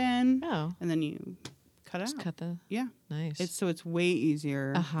top in, Oh. and then you cut it Just out. cut the. Yeah. Nice. It's way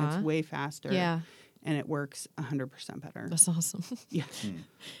easier. Uh-huh. It's way faster. Yeah. And it works 100% better. That's awesome. Yeah.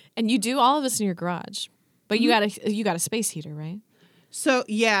 And you do all of this in your garage, but you got a space heater, right? So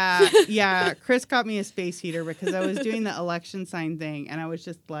yeah. Chris got me a space heater because I was doing the election sign thing, and I was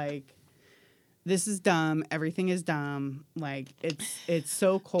just like, this is dumb. Everything is dumb. Like it's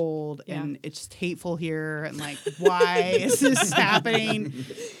so cold and it's just hateful here, and like, why is this happening?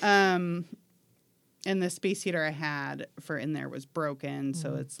 And the space heater I had for in there was broken,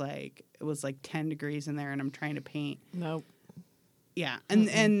 so it was like 10 degrees in there, and I'm trying to paint. Nope. Yeah,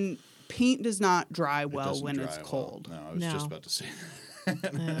 and paint does not dry It well doesn't when dry it's well. cold. No, I was No. just about to say.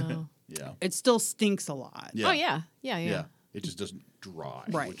 No. Yeah. It still stinks a lot. Yeah. Oh yeah. Yeah. Yeah. It just doesn't dry,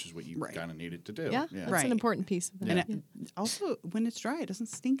 Right. which is what you Right. kind of need it to do. Yeah. Yeah. That's Right. an important piece of it. And it, also, when it's dry, it doesn't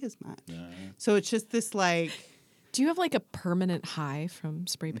stink as much. Yeah. So it's just this like, Do you have like a permanent high from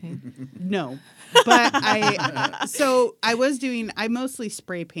spray paint? No, but I mostly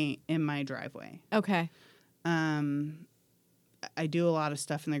spray paint in my driveway. Okay. I do a lot of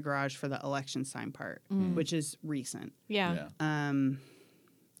stuff in the garage for the election sign part, which is recent. Yeah. And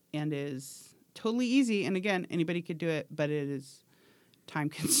is totally easy. And again, anybody could do it, but it is time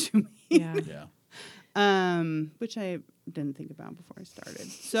consuming. Yeah. Yeah. Which I didn't think about before I started.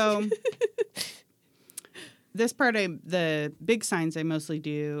 So this part, the big signs I mostly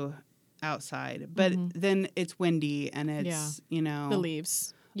do outside, but then it's windy and it's, The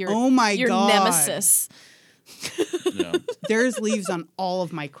leaves. Oh my your God. nemesis. Yeah. There's leaves on all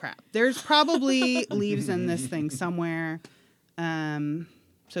of my crap. There's probably leaves in this thing somewhere.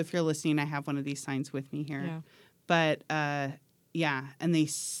 So if you're listening, I have one of these signs with me here. Yeah. But yeah, and they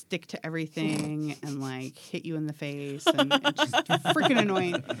stick to everything and like hit you in the face, and it's just freaking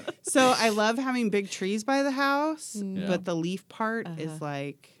annoying. So I love having big trees by the house, but the leaf part is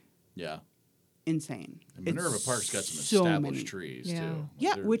like Yeah. insane. And Minerva It's Park's got some so established many. trees Yeah. too.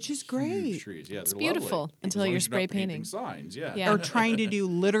 Yeah, They're which is huge great. Trees. Yeah, It's they're beautiful lovely. until As long you're as not spray painting painting. signs. Yeah. Yeah. Or trying to do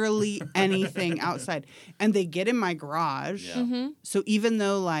literally anything outside. And they get in my garage. Yeah. So even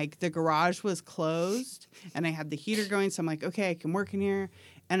though like the garage was closed and I had the heater going, so I'm like, okay, I can work in here.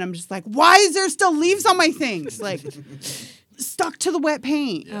 And I'm just like, why is there still leaves on my things? Like stuck to the wet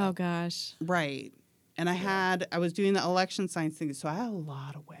paint. Yeah. Oh gosh. Right. And I was doing the election signs thing, so I had a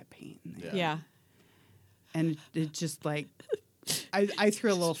lot of wet paint in there. Yeah. And it just like I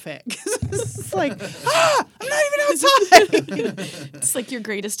threw a little fit. It's like, I'm not even outside. It's like your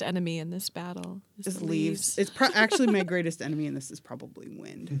greatest enemy in this battle. Is It's the leaves. It's actually my greatest enemy in this is probably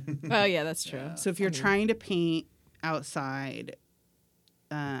wind. Oh yeah, that's true. So if you're trying to paint outside,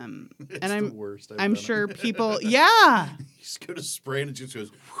 It's and the worst. I'm sure people, yeah. You just go to spray and it just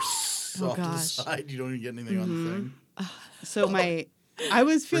goes Oh, off to the gosh. side. You don't even get anything on the thing. So I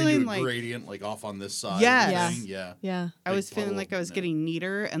was Or you do feeling a like gradient like off on this side. Yes. Yeah. Thing. Yeah. Yeah. I was Big feeling puddle. like I was No. getting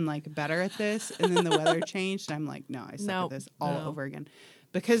neater and like better at this, and then the weather changed. And I'm like, no, I suck No, at this all no. over again,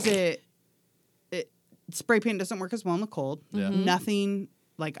 because it spray paint doesn't work as well in the cold. Yeah. Nothing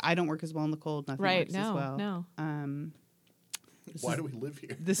like I don't work as well in the cold. Nothing Right. works as well. No. Why do we live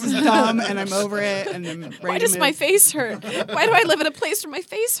here? This is dumb, and I'm over it, and I'm ready Why to does move. my face hurt? Why do I live in a place where my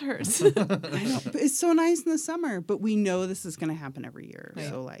face hurts? I know, but it's so nice in the summer, but we know this is going to happen every year. Right.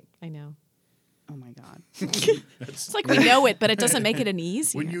 So like, I know. oh my god. It's like we know it, but it doesn't make it any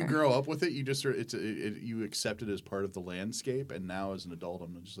easier. When you grow up with it, you just sort of, you accept it as part of the landscape. And now, as an adult,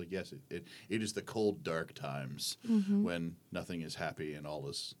 I'm just like, yes, it is the cold, dark times when nothing is happy and all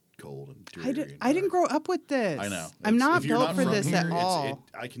is cold and dreary. and I didn't dark. grow up with this. I know. I'm It's- not if you're built not for from this here, at all.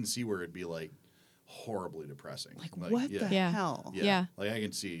 I can see where it'd be like horribly depressing. Like, what yeah. the Yeah. hell? Yeah. Yeah. Like I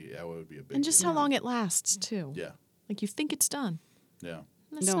can see how it would be a big. and just deal. how long it lasts too. Yeah. Like you think it's done. Yeah.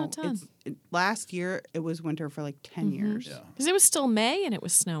 And it's No, not done. last year it was winter for like 10 years. Yeah. Because it was still May and it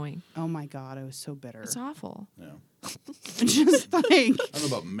was snowing. Oh my god, I was so bitter. It's awful. Yeah. Just like I don't know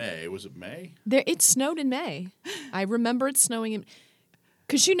about May. Was it May? It snowed in May. I remember it snowing in.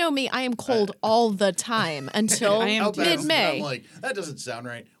 Because you know me, I am cold all the time until I am How bad is it? mid-May. I'm like, that doesn't sound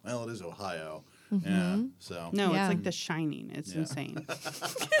right. Well, it is Ohio. Yeah. So. no, Yeah. it's like The Shining. It's Yeah. insane.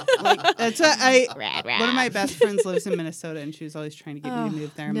 Like, that's what Rad, rad. one of my best friends lives in Minnesota, and she was always trying to get me to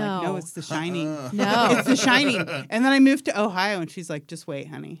move there. I'm like, no, no. it's The Shining. No. It's The Shining. And then I moved to Ohio, and she's like, just wait,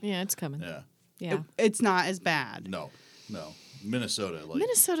 honey. Yeah, it's coming. Yeah. Yeah. It's not as bad. No. Minnesota. Like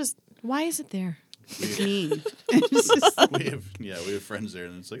Minnesota's. Why is it there? It's mean. It's just, we have friends there,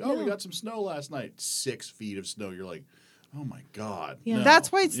 and it's like, oh, we got some snow last night. 6 feet of snow. You're like, oh my god. Yeah. No.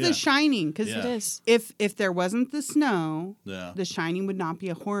 that's why it's Yeah. The Shining. Because Yeah. It is. if there wasn't the snow, Yeah. The Shining would not be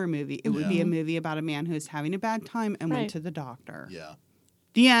a horror movie. It would be a movie about a man who is having a bad time and Right. went to the doctor. Yeah.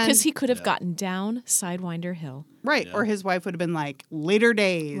 The end. Because he could have Yeah. gotten down Sidewinder Hill. Right. Yeah. Or his wife would have been like later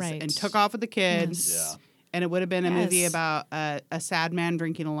days Right. and took off with the kids. Yes. Yeah. And it would have been a movie Yes. about a sad man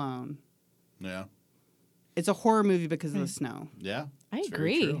drinking alone. Yeah. It's a horror movie because of the snow. Yeah. I It's very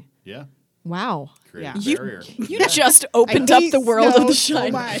agree. true. Yeah. Wow. Create Yeah. a barrier. You just opened up hate the world snow of the so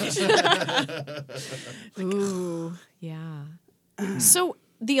shine. much. Ooh, yeah. So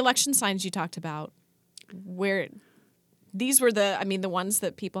the election signs you talked about, where these were the ones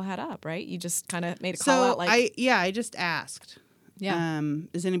that people had up, right? You just kind of made a call So out, like, I just asked. yeah,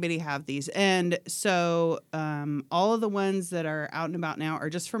 Does anybody have these? And so all of the ones that are out and about now are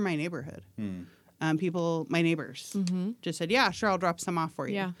just from my neighborhood. People, my neighbors, just said, yeah, sure, I'll drop some off for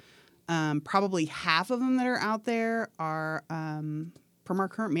you. yeah, Probably half of them that are out there are from our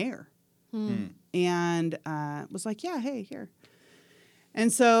current mayor. And was like, yeah, hey, here.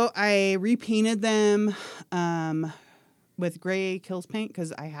 And so I repainted them with gray Kills paint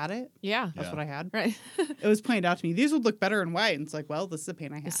because I had it. Yeah. That's Yeah. what I had. Right. It was pointed out to me. These would look better in white. And it's like, well, this is the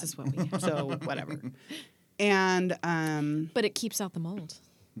paint I had. This is what we have. So whatever. And But it keeps out the mold.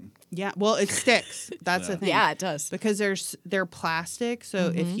 yeah, well, it sticks. That's the thing. Yeah, it does. Because they're plastic,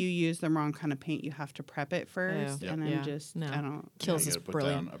 so if you use the wrong kind of paint, you have to prep it first, Yeah. and then Yeah. just No. I don't. Kills you is got to put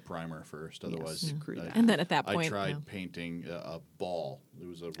brilliant. down a primer first, otherwise. screw that. And then at that I point, tried yeah. painting a ball. It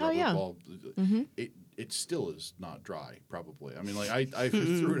was a rubber Oh, yeah. ball. It still is not dry. Probably. I mean, like I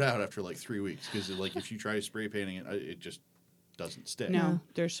threw it out after like 3 weeks because like if you try spray painting it, it just doesn't stick. No,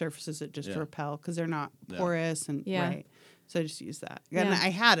 there's surfaces that just Yeah. repel because they're not Yeah. porous and Yeah. right. So I just use that, and Yeah. I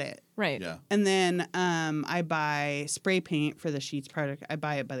had it. Right. Yeah. And then I buy spray paint for the Sheets product. I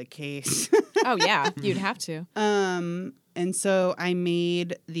buy it by the case. Oh, yeah. You'd have to. And so I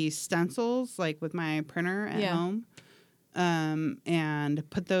made these stencils like with my printer at Yeah. home, and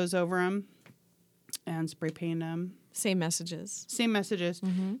put those over them and spray paint them. Same messages. Same messages.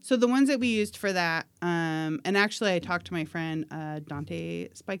 Mm-hmm. So the ones that we used for that, and actually I talked to my friend Dante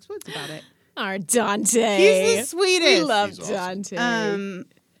Spikes Woods about it. Our Dante. He's the sweetest. We love He's awesome. Dante.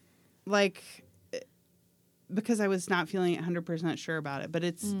 Like because I was not feeling 100% sure about it, but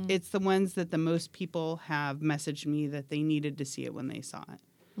it's the ones that the most people have messaged me that they needed to see it when they saw it.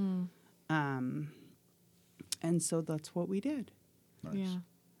 And so that's what we did. Nice. Yeah.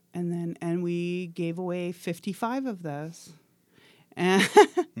 And we gave away 55 of those. And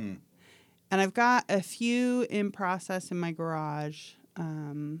and I've got a few in process in my garage.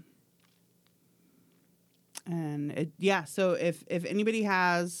 So if anybody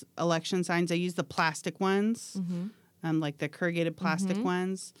has election signs, I use the plastic ones, like the corrugated plastic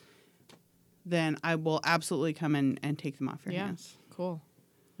ones, then I will absolutely come and take them off your Yeah. hands. Cool.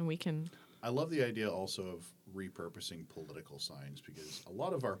 And we can. I love the idea also of repurposing political signs because a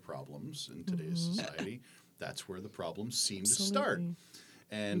lot of our problems in today's society, that's where the problems seem to start. Absolutely.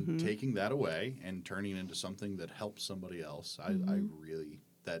 And taking that away and turning it into something that helps somebody else, I really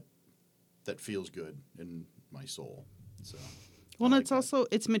that feels good in my soul. So Well, I it's like also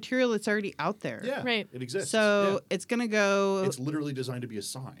it's material that's already out there. that. Yeah, Right. it exists. So Yeah. it's gonna go. It's literally designed to be a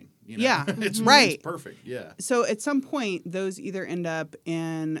sign. You know? Yeah, it's right. It's perfect. Yeah. So at some point, those either end up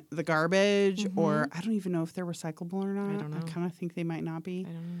in the garbage, or I don't even know if they're recyclable or not. don't know. I kind of think they might not be.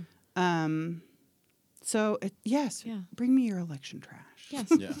 I don't know. So yes, Yeah. bring me your election trash.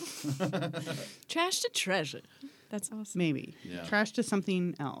 Yes. Yeah. Trash to treasure. That's awesome. Maybe Yeah. trash to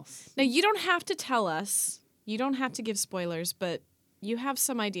something else. Now, you don't have to tell us. You don't have to give spoilers, but you have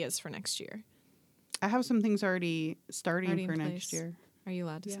some ideas for next year. I have some things already starting Already in for place. next year. Are you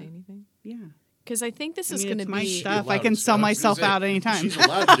allowed to Yeah. say anything? Yeah, Because I think this is mean, going to it's my be. stuff. I Allowed can to- sell I was gonna myself say, out anytime. She's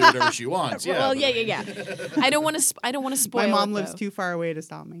allowed to do whatever she wants. Yeah. Well, but yeah, I mean- yeah. I don't want to. I don't want to spoil. My mom it, lives though. too far away to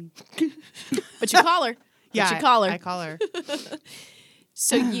stop me. But you call her. Yeah, But you call her. I call her.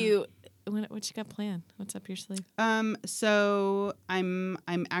 So you. What you got planned? What's up your sleeve? So I'm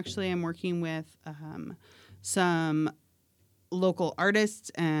working with some local artists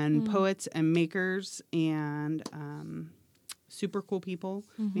and poets and makers and super cool people.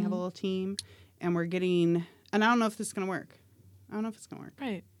 We have a little team, and we're getting. And I don't know if this is gonna work. I don't know if it's gonna work.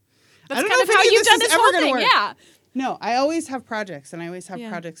 Right. I That's don't kind know of if how any of you've this done is this ever whole gonna thing. work. Yeah. No, I always have projects, and I always have Yeah.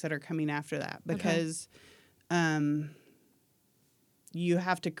 projects that are coming after that because you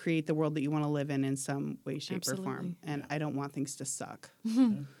have to create the world that you want to live in some way, shape, or form. Absolutely. And I don't want things to suck.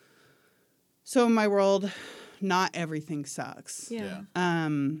 So in my world, not everything sucks. Yeah.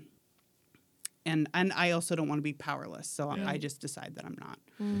 Yeah. And I also don't want to be powerless. So Yeah. I just decide that I'm not.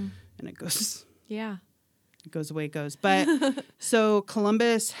 And it goes Yeah. the way it goes. But so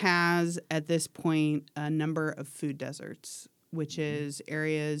Columbus has at this point a number of food deserts, which is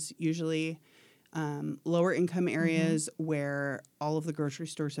areas usually lower income areas where all of the grocery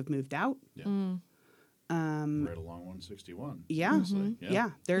stores have moved out. Yeah. Right along 161. Yeah. honestly.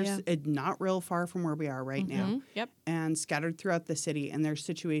 Yeah. There's Yeah. it not real far from where we are right now, Yep. and scattered throughout the city. And there's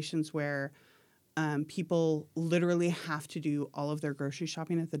situations where people literally have to do all of their grocery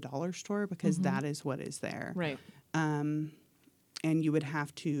shopping at the dollar store because that is what is there. Right. And you would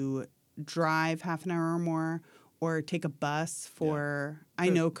have to drive half an hour or more or take a bus for, I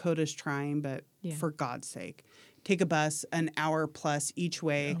know Coda's trying, but Yeah. for God's sake, take a bus an hour plus each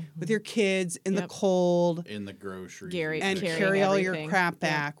way with your kids in the Yep. cold In the groceries. Gary- and carrying carry all your everything. crap Yeah.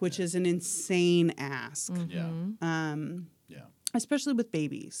 back, which is an insane ask, Yeah. Yeah. especially with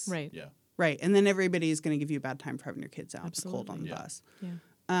babies. Right. Yeah. Right. And then everybody is going to give you a bad time for having your kids out in the cold on the Yeah. bus.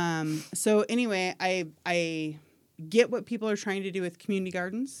 Yeah. So anyway, I get what people are trying to do with community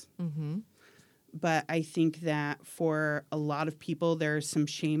gardens, But I think that for a lot of people, there's some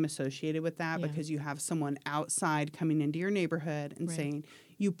shame associated with that Yeah. because you have someone outside coming into your neighborhood and Right. saying,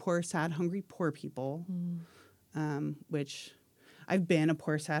 you poor, sad, hungry, poor people, Mm. which I've been a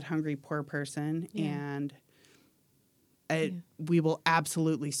poor, sad, hungry, poor person. Yeah. And Yeah. we will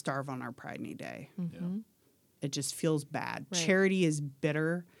absolutely starve on our Pride Day. Mhm. It just feels bad. Right. Charity is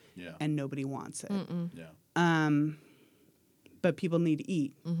bitter Yeah. and nobody wants it. Yeah. But people need to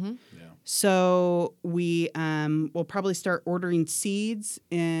eat. Mm-hmm. Yeah. So we will probably start ordering seeds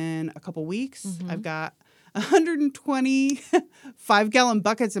in a couple weeks. Mm-hmm. I've got 120 5-gallon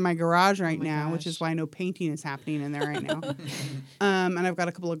buckets in my garage right my now, which gosh. is why no painting is happening in there right now. And I've got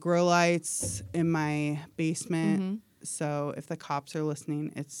a couple of grow lights in my basement. Mm-hmm. So if the cops are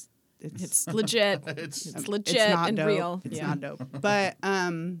listening, it's It's legit. It's It's legit not and dope. real. It's Yeah. not dope. But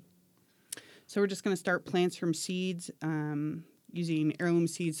so we're just going to start plants from seeds, using heirloom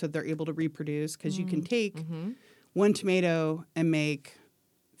seeds so they're able to reproduce because you can take Mm-hmm. one tomato and make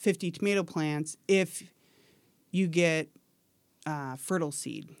 50 tomato plants if you get fertile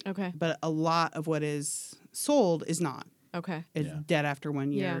seed. Okay. But a lot of what is sold is not. Okay. It's Yeah. dead after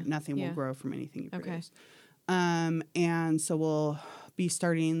 1 year. Yeah. Nothing Yeah. will grow from anything you Okay. produce. And so we'll be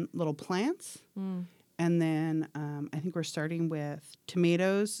starting little plants. Mm. And then I think we're starting with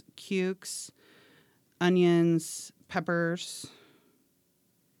tomatoes, cukes, onions, peppers.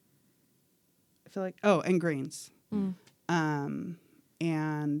 I feel like, and greens. Mm.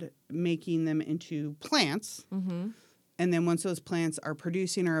 And making them into plants. Mm-hmm. And then once those plants are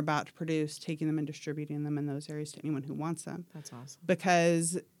producing or about to produce, taking them and distributing them in those areas to anyone who wants them. That's awesome.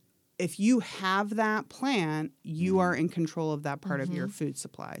 Because if you have that plant, you are in control of that part of your food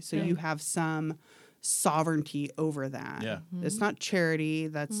supply. So you Right. have some sovereignty over that. Yeah. It's not charity.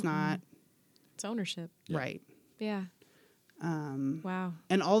 That's not It's ownership. Yeah. right. Yeah. Wow.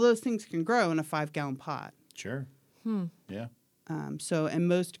 And all those things can grow in a 5-gallon pot. Sure. Yeah. So in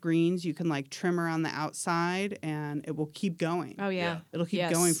most greens, you can like trim around the outside and it will keep going. Oh yeah. It'll keep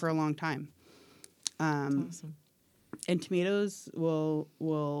Yes. going for a long time. That's awesome. And tomatoes will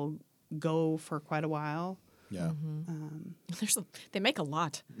go for quite a while. Yeah. They make a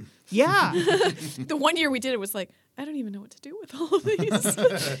lot. Yeah. The one year we did it was like, I don't even know what to do with all of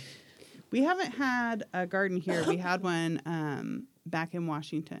these. We haven't had a garden here. We had one back in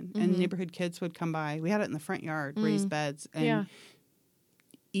Washington, and neighborhood kids would come by. We had it in the front yard, raised beds, and Yeah.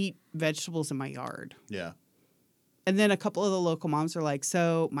 eat vegetables in my yard. Yeah. And then a couple of the local moms are like,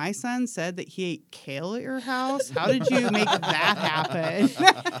 so my son said that he ate kale at your house. How did you make that happen?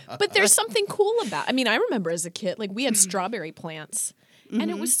 But there's something cool about. I mean, I remember as a kid, like we had strawberry plants,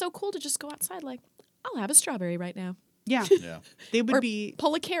 and it was so cool to just go outside. Like, I'll have a strawberry right now, Yeah. Yeah. They would or be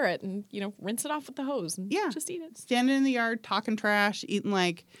pull a carrot and rinse it off with the hose and Yeah. just eat it. standing in the yard talking trash, eating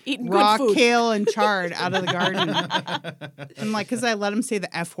like Eating good raw food. kale and chard out of the garden. And like, because I let him say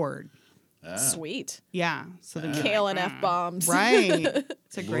the F word. Ah. Sweet. Yeah. So they get Kale and F bombs. right.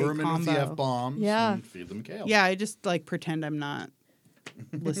 It's a great Lure 'em in with the combo. F-bombs Yeah. and feed them kale. Yeah, I just like pretend I'm not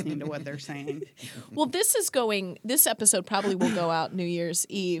listening to what they're saying. Well, this episode probably will go out New Year's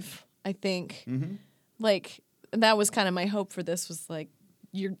Eve, I think. Like, that was kind of my hope for this, was like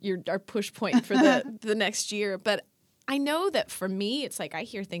our push point for the next year. But I know that for me, it's like I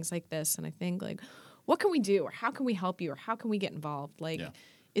hear things like this and I think like, what can we do? Or how can we help you? Or how can we get involved? Like, Yeah.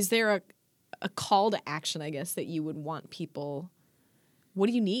 is there a call to action, I guess, that you would want people? What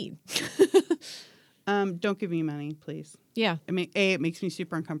do you need? Don't give me money, please. Yeah, I mean, A, it makes me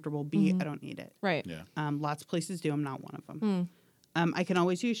super uncomfortable. B, I don't need it. right. Yeah. Lots of places do. I'm not one of them. I can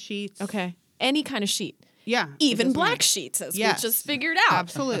always use sheets. Okay. Any kind of sheet. Yeah. it Even doesn't black matter. sheets, as Yes. we just figured out.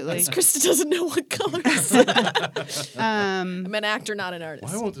 Absolutely. Krista doesn't know what colors. I'm an actor, not an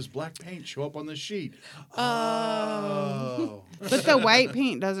artist. Why won't this black paint show up on the sheet? Oh. But the white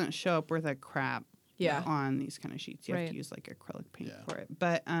paint doesn't show up worth a crap Yeah. on these kind of sheets. You have Right. to use like acrylic paint Yeah. for it.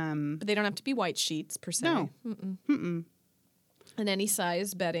 But But they don't have to be white sheets per se. no. And any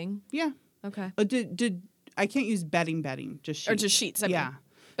size bedding. Yeah. Okay. Did I can't use bedding, just sheets. Or just sheets. I mean, Yeah.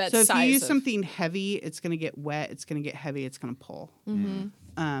 bed So if you size use of- something heavy, it's going to get wet. It's going to get heavy. It's going to pull.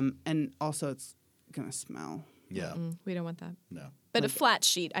 And also it's going to smell. Yeah. we don't want that. No. But a flat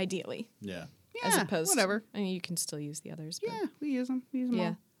sheet, ideally, Yeah. Yeah. as opposed whatever. I mean, you can still use the others. But Yeah, we use them. We use them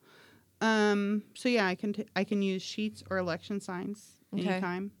Yeah. all. So yeah, I can use sheets or election signs Okay.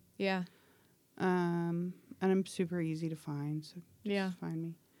 anytime. Yeah. And I'm super easy to find. So just Yeah. find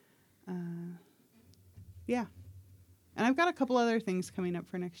me. Yeah. And I've got a couple other things coming up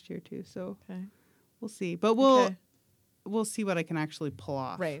for next year too. So Okay. we'll see. But Okay. we'll see what I can actually pull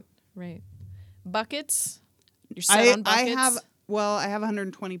off. Right. Right. Buckets. You're set on buckets. I have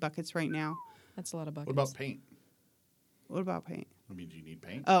 120 buckets right now. That's a lot of buckets. What about paint? What about paint? I mean, do you need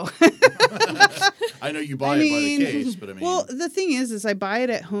paint? Oh. I know you buy it by the case, but I mean, Well, the thing is I buy it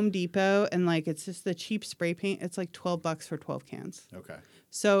at Home Depot, and like it's just the cheap spray paint. It's like $12 for 12 cans. okay,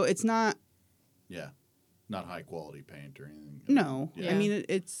 So it's not. yeah, not high quality paint or anything. No, Yeah. I mean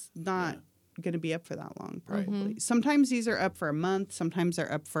it's not going to be up for that long. Right. Probably. Sometimes these are up for a month. Sometimes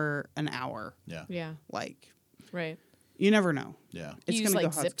they're up for an hour. Yeah, Yeah. Like Right. you never know. yeah. It's you use gonna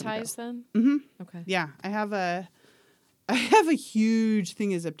like go how zip it's gonna go. ties then? Mhm. Okay. Yeah, I have a huge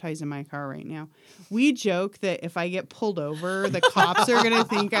thing of zip ties in my car right now. We joke that if I get pulled over, the cops are gonna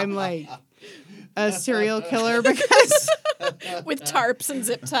think I'm like a serial killer because With tarps and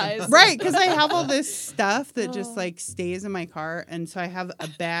zip ties. right, because I have all this stuff that just like stays in my car, and so I have a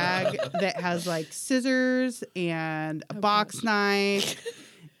bag that has like scissors and a box knife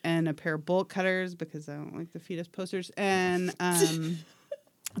and a pair of bolt cutters because I don't like the fetus posters and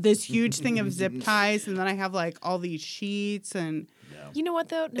this huge thing of zip ties, and then I have like all these sheets and. You know what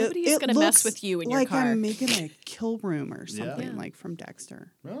though? Nobody It is going to mess looks with you in like your car. I'm making a kill room or something Yeah. like from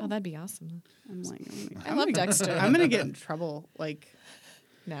Dexter. Oh, that'd be awesome. I'm like, I love Dexter. I'm gonna get in trouble. Like,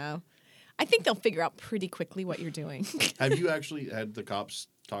 No. I think they'll figure out pretty quickly what you're doing. Have you actually had the cops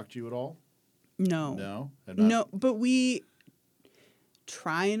talk to you at all? no, No, Have not? no, but we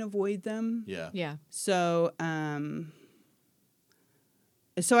try and avoid them. Yeah, Yeah. So,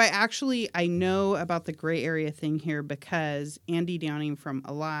 so I know about the gray area thing here because Andy Downing from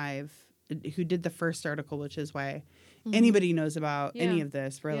Alive, who did the first article, which is why anybody knows about any Yeah. of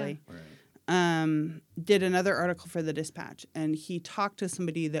this, really. right. Did another article for the Dispatch, and he talked to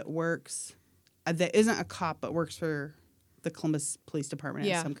somebody that works, that isn't a cop, but works for the Columbus Police Department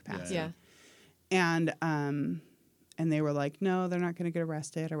in Yeah. some capacity. Yeah. And they were like, no, they're not going to get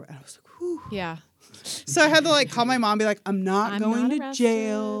arrested. Or I was like, whew. Yeah. So I had to like call my mom and be like, I'm not I'm going not to arrested.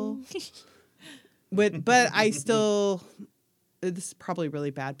 jail. But I still, this is probably really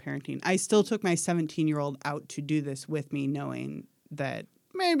bad parenting. I still took my 17-year-old out to do this with me, knowing that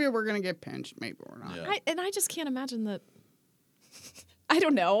maybe we're going to get pinched, maybe we're not. Yeah. I just can't imagine that. I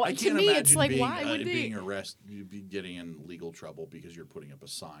don't know. I To can't me, imagine it's like, being, why would they? being arrested, you'd be getting in legal trouble because you're putting up a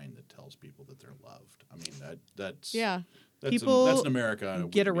sign that tells people that they're loved. I mean, that's Yeah. That's People that's in America. I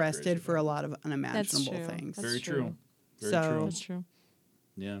wouldn't Get be crazy arrested for a about. lot of unimaginable true. things. That's Very true. Very So- true. That's true.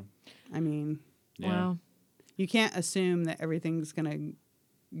 Yeah. I mean, Yeah. Wow. you can't assume that everything's going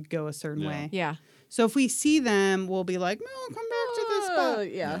to go a certain Yeah. way. Yeah. So if we see them, we'll be like, no, come back to this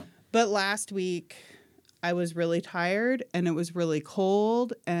spot. Yeah. But last week, I was really tired and it was really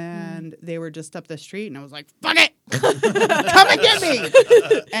cold and they were just up the street and I was like, fuck it! Come and get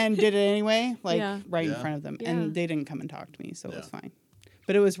me! And did it anyway, like Yeah. right in Yeah. front of them. Yeah. And they didn't come and talk to me, so it was Yeah. fine.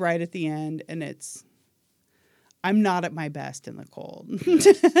 But it was right at the end and I'm not at my best in the cold.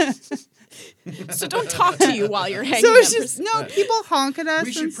 So don't talk to you while you're hanging. So it's out for- just, no, people honk at us We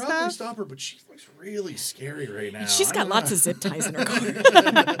and should probably stuff. stop her, but she looks really scary right now. She's got lots of zip ties in her car.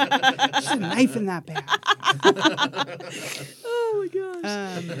 There's a knife in that bag. Oh my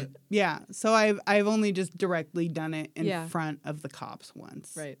gosh. Yeah, so I've only just directly done it in Yeah. front of the cops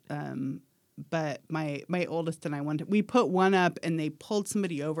once. Right. But my oldest and I we put one up and they pulled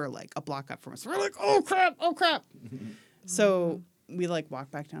somebody over like a block up from us. We're like, oh crap. So we like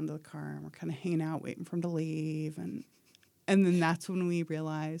walk back down to the car and we're kind of hanging out, waiting for him to leave, and then that's when we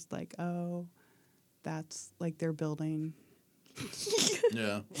realized like, oh, that's like their building.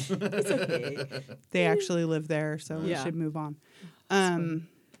 Yeah. They actually live there, so we Yeah. should move on.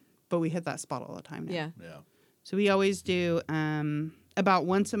 But we hit that spot all the time now. Yeah. Yeah. So we always do about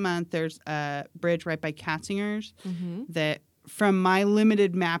once a month. There's a bridge right by Katzinger's that, from my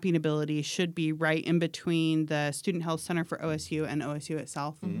limited mapping ability, should be right in between the Student Health Center for OSU and OSU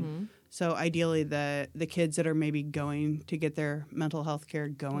itself. So ideally, the kids that are maybe going to get their mental health care,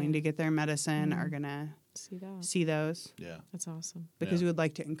 going to get their medicine, are gonna See that? see those Yeah. That's awesome. because Yeah. we would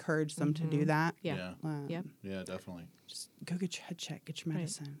like to encourage them to do that. Yeah. Yeah. Yep. Yeah, definitely. Just go get your head checked, get your Right.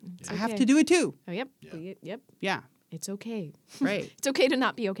 medicine. It's I have okay. to do it too. Oh, yep. Yeah. Yep. Yeah, It's okay. right. It's okay to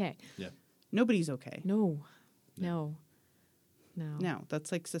not be okay. Yeah. Nobody's okay. No. No. No. No,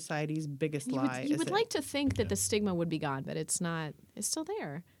 that's like society's biggest You lie. would, you is would that- like to think that the stigma would be gone, but it's not. It's still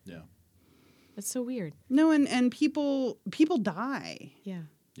there. Yeah. It's so weird. No, and people die. Yeah.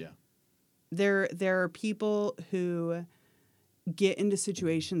 Yeah. There are people who get into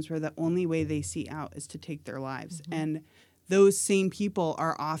situations where the only way they see out is to take their lives, and those same people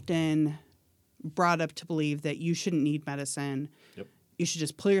are often brought up to believe that you shouldn't need medicine. Yep. You should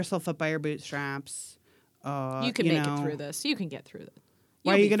just pull yourself up by your bootstraps. You can make it through this. You can get through it.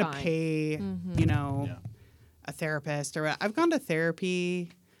 Why are You'll you be going to fine. pay, Yeah. a therapist? Or I've gone to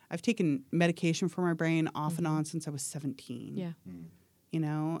therapy. I've taken medication for my brain off and on since I was 17. Yeah. You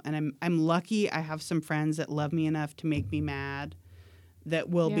know, and I'm lucky I have some friends that love me enough to make me mad that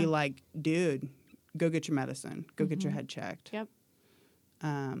will be Yeah. like, dude, go get your medicine. Go get your head checked. Yep.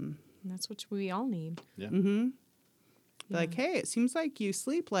 Um, And that's what we all need. Yeah. mm-hmm. Yeah. Like, hey, it seems like you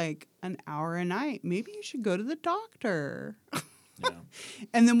sleep like an hour a night. Maybe you should go to the doctor. Yeah.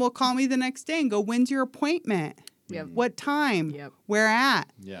 And then we'll call me the next day and go, when's your appointment? Yep. What time? Yep. Where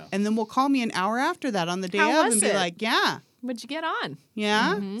at? Yeah. And then we'll call me an hour after that on the day How of was and be it? like, yeah. What'd you get on?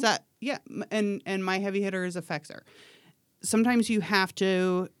 Yeah. Mm-hmm. Is that, yeah. And my heavy hitter is Effexor. Sometimes you have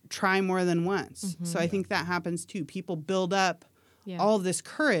to try more than once. So I think that happens too. People build up Yeah. all of this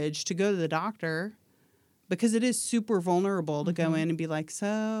courage to go to the doctor because it is super vulnerable to go in and be like,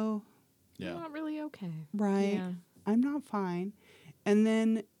 so, I'm Yeah. not really okay. right, Yeah. I'm not fine. And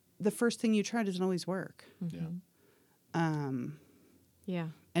then the first thing you try doesn't always work. Yeah. Yeah.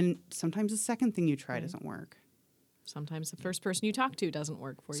 And sometimes the second thing you try doesn't work. Sometimes the first person you talk to doesn't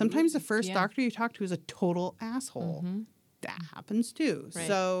work for you. Sometimes the first Yeah. doctor you talk to is a total asshole. That happens too. Right.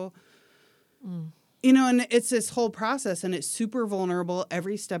 So, you know, and it's this whole process and it's super vulnerable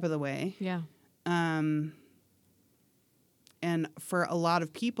every step of the way. Yeah. And for a lot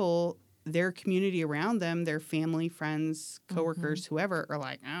of people, their community around them, their family, friends, coworkers, whoever, are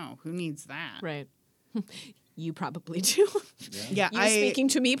like, oh, who needs that? Right. You probably do. Yeah, You speaking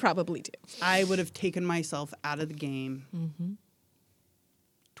to me probably do. I would have taken myself out of the game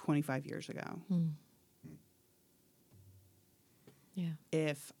 25 years ago Yeah.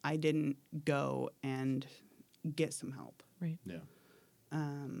 if I didn't go and get some help. Right. Yeah.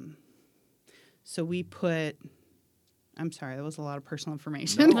 So we put, I'm sorry, that was a lot of personal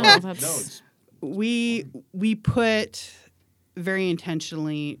information. No, that's- it's we put very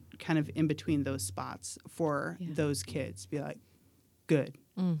intentionally kind of in between those spots for Yeah. those kids. Be like, good,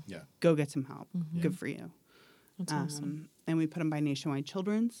 yeah. go get some help. Good for you. That's awesome. And we put them by Nationwide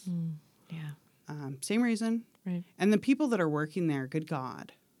Children's. Yeah. Same reason. Right. And the people that are working there, good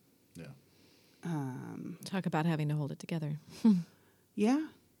God. Yeah. Talk about having to hold it together. Yeah.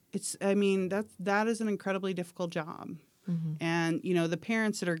 I mean, that is an incredibly difficult job. And, you know, the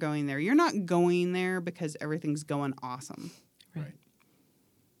parents that are going there, you're not going there because everything's going awesome. Right.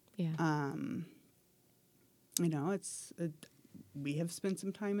 Yeah. You know, we have spent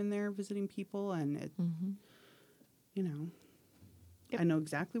some time in there visiting people and it, you know, Yep. I know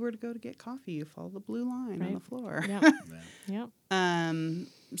exactly where to go to get coffee. You follow the blue line on Right. the floor. Yeah. Yeah. Yeah.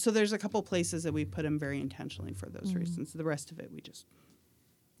 So there's a couple places that we put them very intentionally for those reasons. The rest of it, we just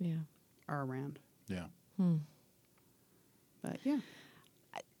Yeah. are around. Yeah. But yeah.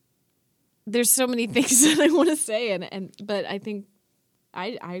 There's so many things that I want to say, but I think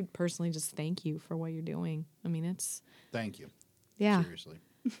I personally just thank you for what you're doing. I mean, it's Thank you. yeah, Seriously.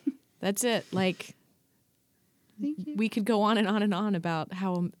 that's it. Like Thank you. we could go on and on and on about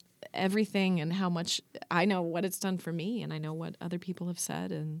how everything and how much I know what it's done for me, and I know what other people have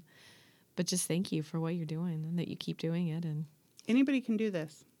said, but just thank you for what you're doing and that you keep doing it. And Anybody can do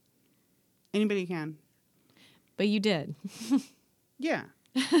this. Anybody can. but you did. Yeah.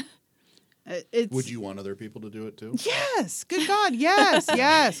 It's, Would you want other people to do it too? Yes. Good God. Yes.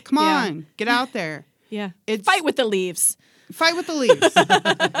 Yes. Come Yeah. on. Get out there. Yeah, It's- fight with the leaves. Fight with the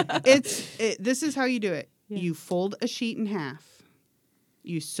leaves. This is how you do it. Yeah. You fold a sheet in half.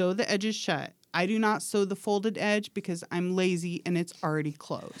 You sew the edges shut. I do not sew the folded edge because I'm lazy and it's already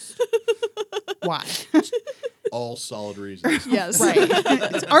closed. Why? All solid reasons. Yes, Right.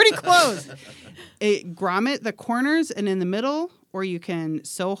 It's already closed. Grommet the corners and in the middle, or you can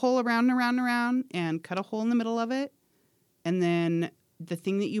sew a hole around and around and around and cut a hole in the middle of it. And then the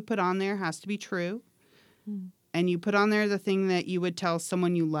thing that you put on there has to be true. And you put on there the thing that you would tell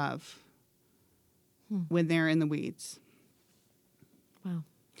someone you love when they're in the weeds. Wow.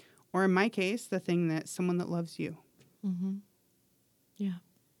 Or in my case, the thing that someone that loves you. Yeah,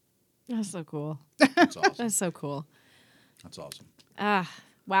 that's so cool. That's awesome. That's so cool. That's awesome.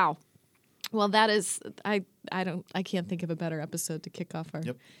 Wow. Well, that is I can't think of a better episode to kick off our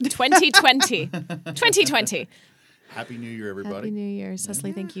 2020. 2020. Happy New Year, everybody. Happy New Year,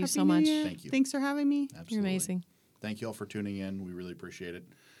 Cecily. Thank you Happy so New much. Year. Thank you. Thanks for having me. Absolutely. You're amazing. Thank you all for tuning in. We really appreciate it.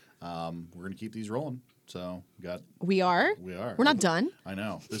 We're going to keep these rolling. So We are. we are. We're not done. I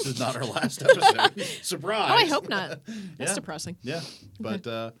know. This is not our last episode. Surprise. Oh, I hope not. That's Yeah. depressing. Yeah. But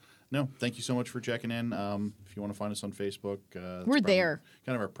no, thank you so much for checking in. If you want to find us on Facebook, that's We're there.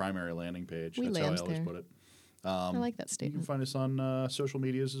 Kind of our primary landing page. We That's how I land always there. put it. I like that You can statement. find us on social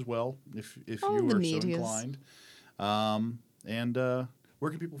medias as well, if All you the are so medias. inclined. And where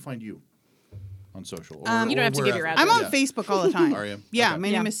can people find you? on social? You don't have to give your wherever? I'm on Yeah. Facebook all the time. Are you? Yeah, Okay. my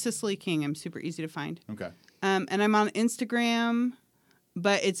Yeah. name is Cicely King. I'm super easy to find. Okay. And I'm on Instagram,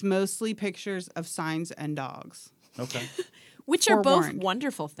 but it's mostly pictures of signs and dogs. Okay. Which are both Forewarned.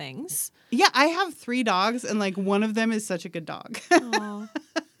 wonderful things. Yeah, I have 3 dogs, and like one of them is such a good dog, Aw.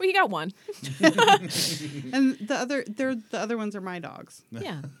 Well, you got one. and the other ones are my dogs,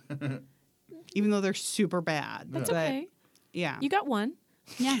 Yeah, even though they're super bad. that's But, okay. Yeah, You got one.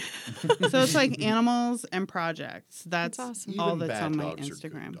 yeah. So it's like animals and projects. That's awesome. all Even that's bad on my dogs are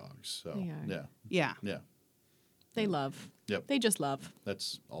Instagram. good dogs. So They are. yeah. Yeah. Yeah. They love. Yep. They just love.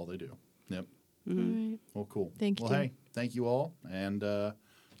 That's all they do. Yep. All right. Well, cool. Thank you, Well, Tim. hey, thank you all. And to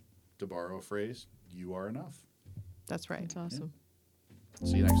borrow a phrase, you are enough. That's right. That's awesome.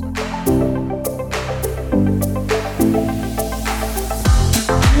 See you next time.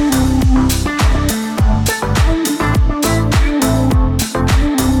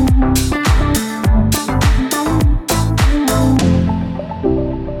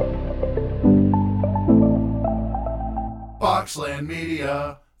 Boxland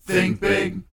Media. Think big.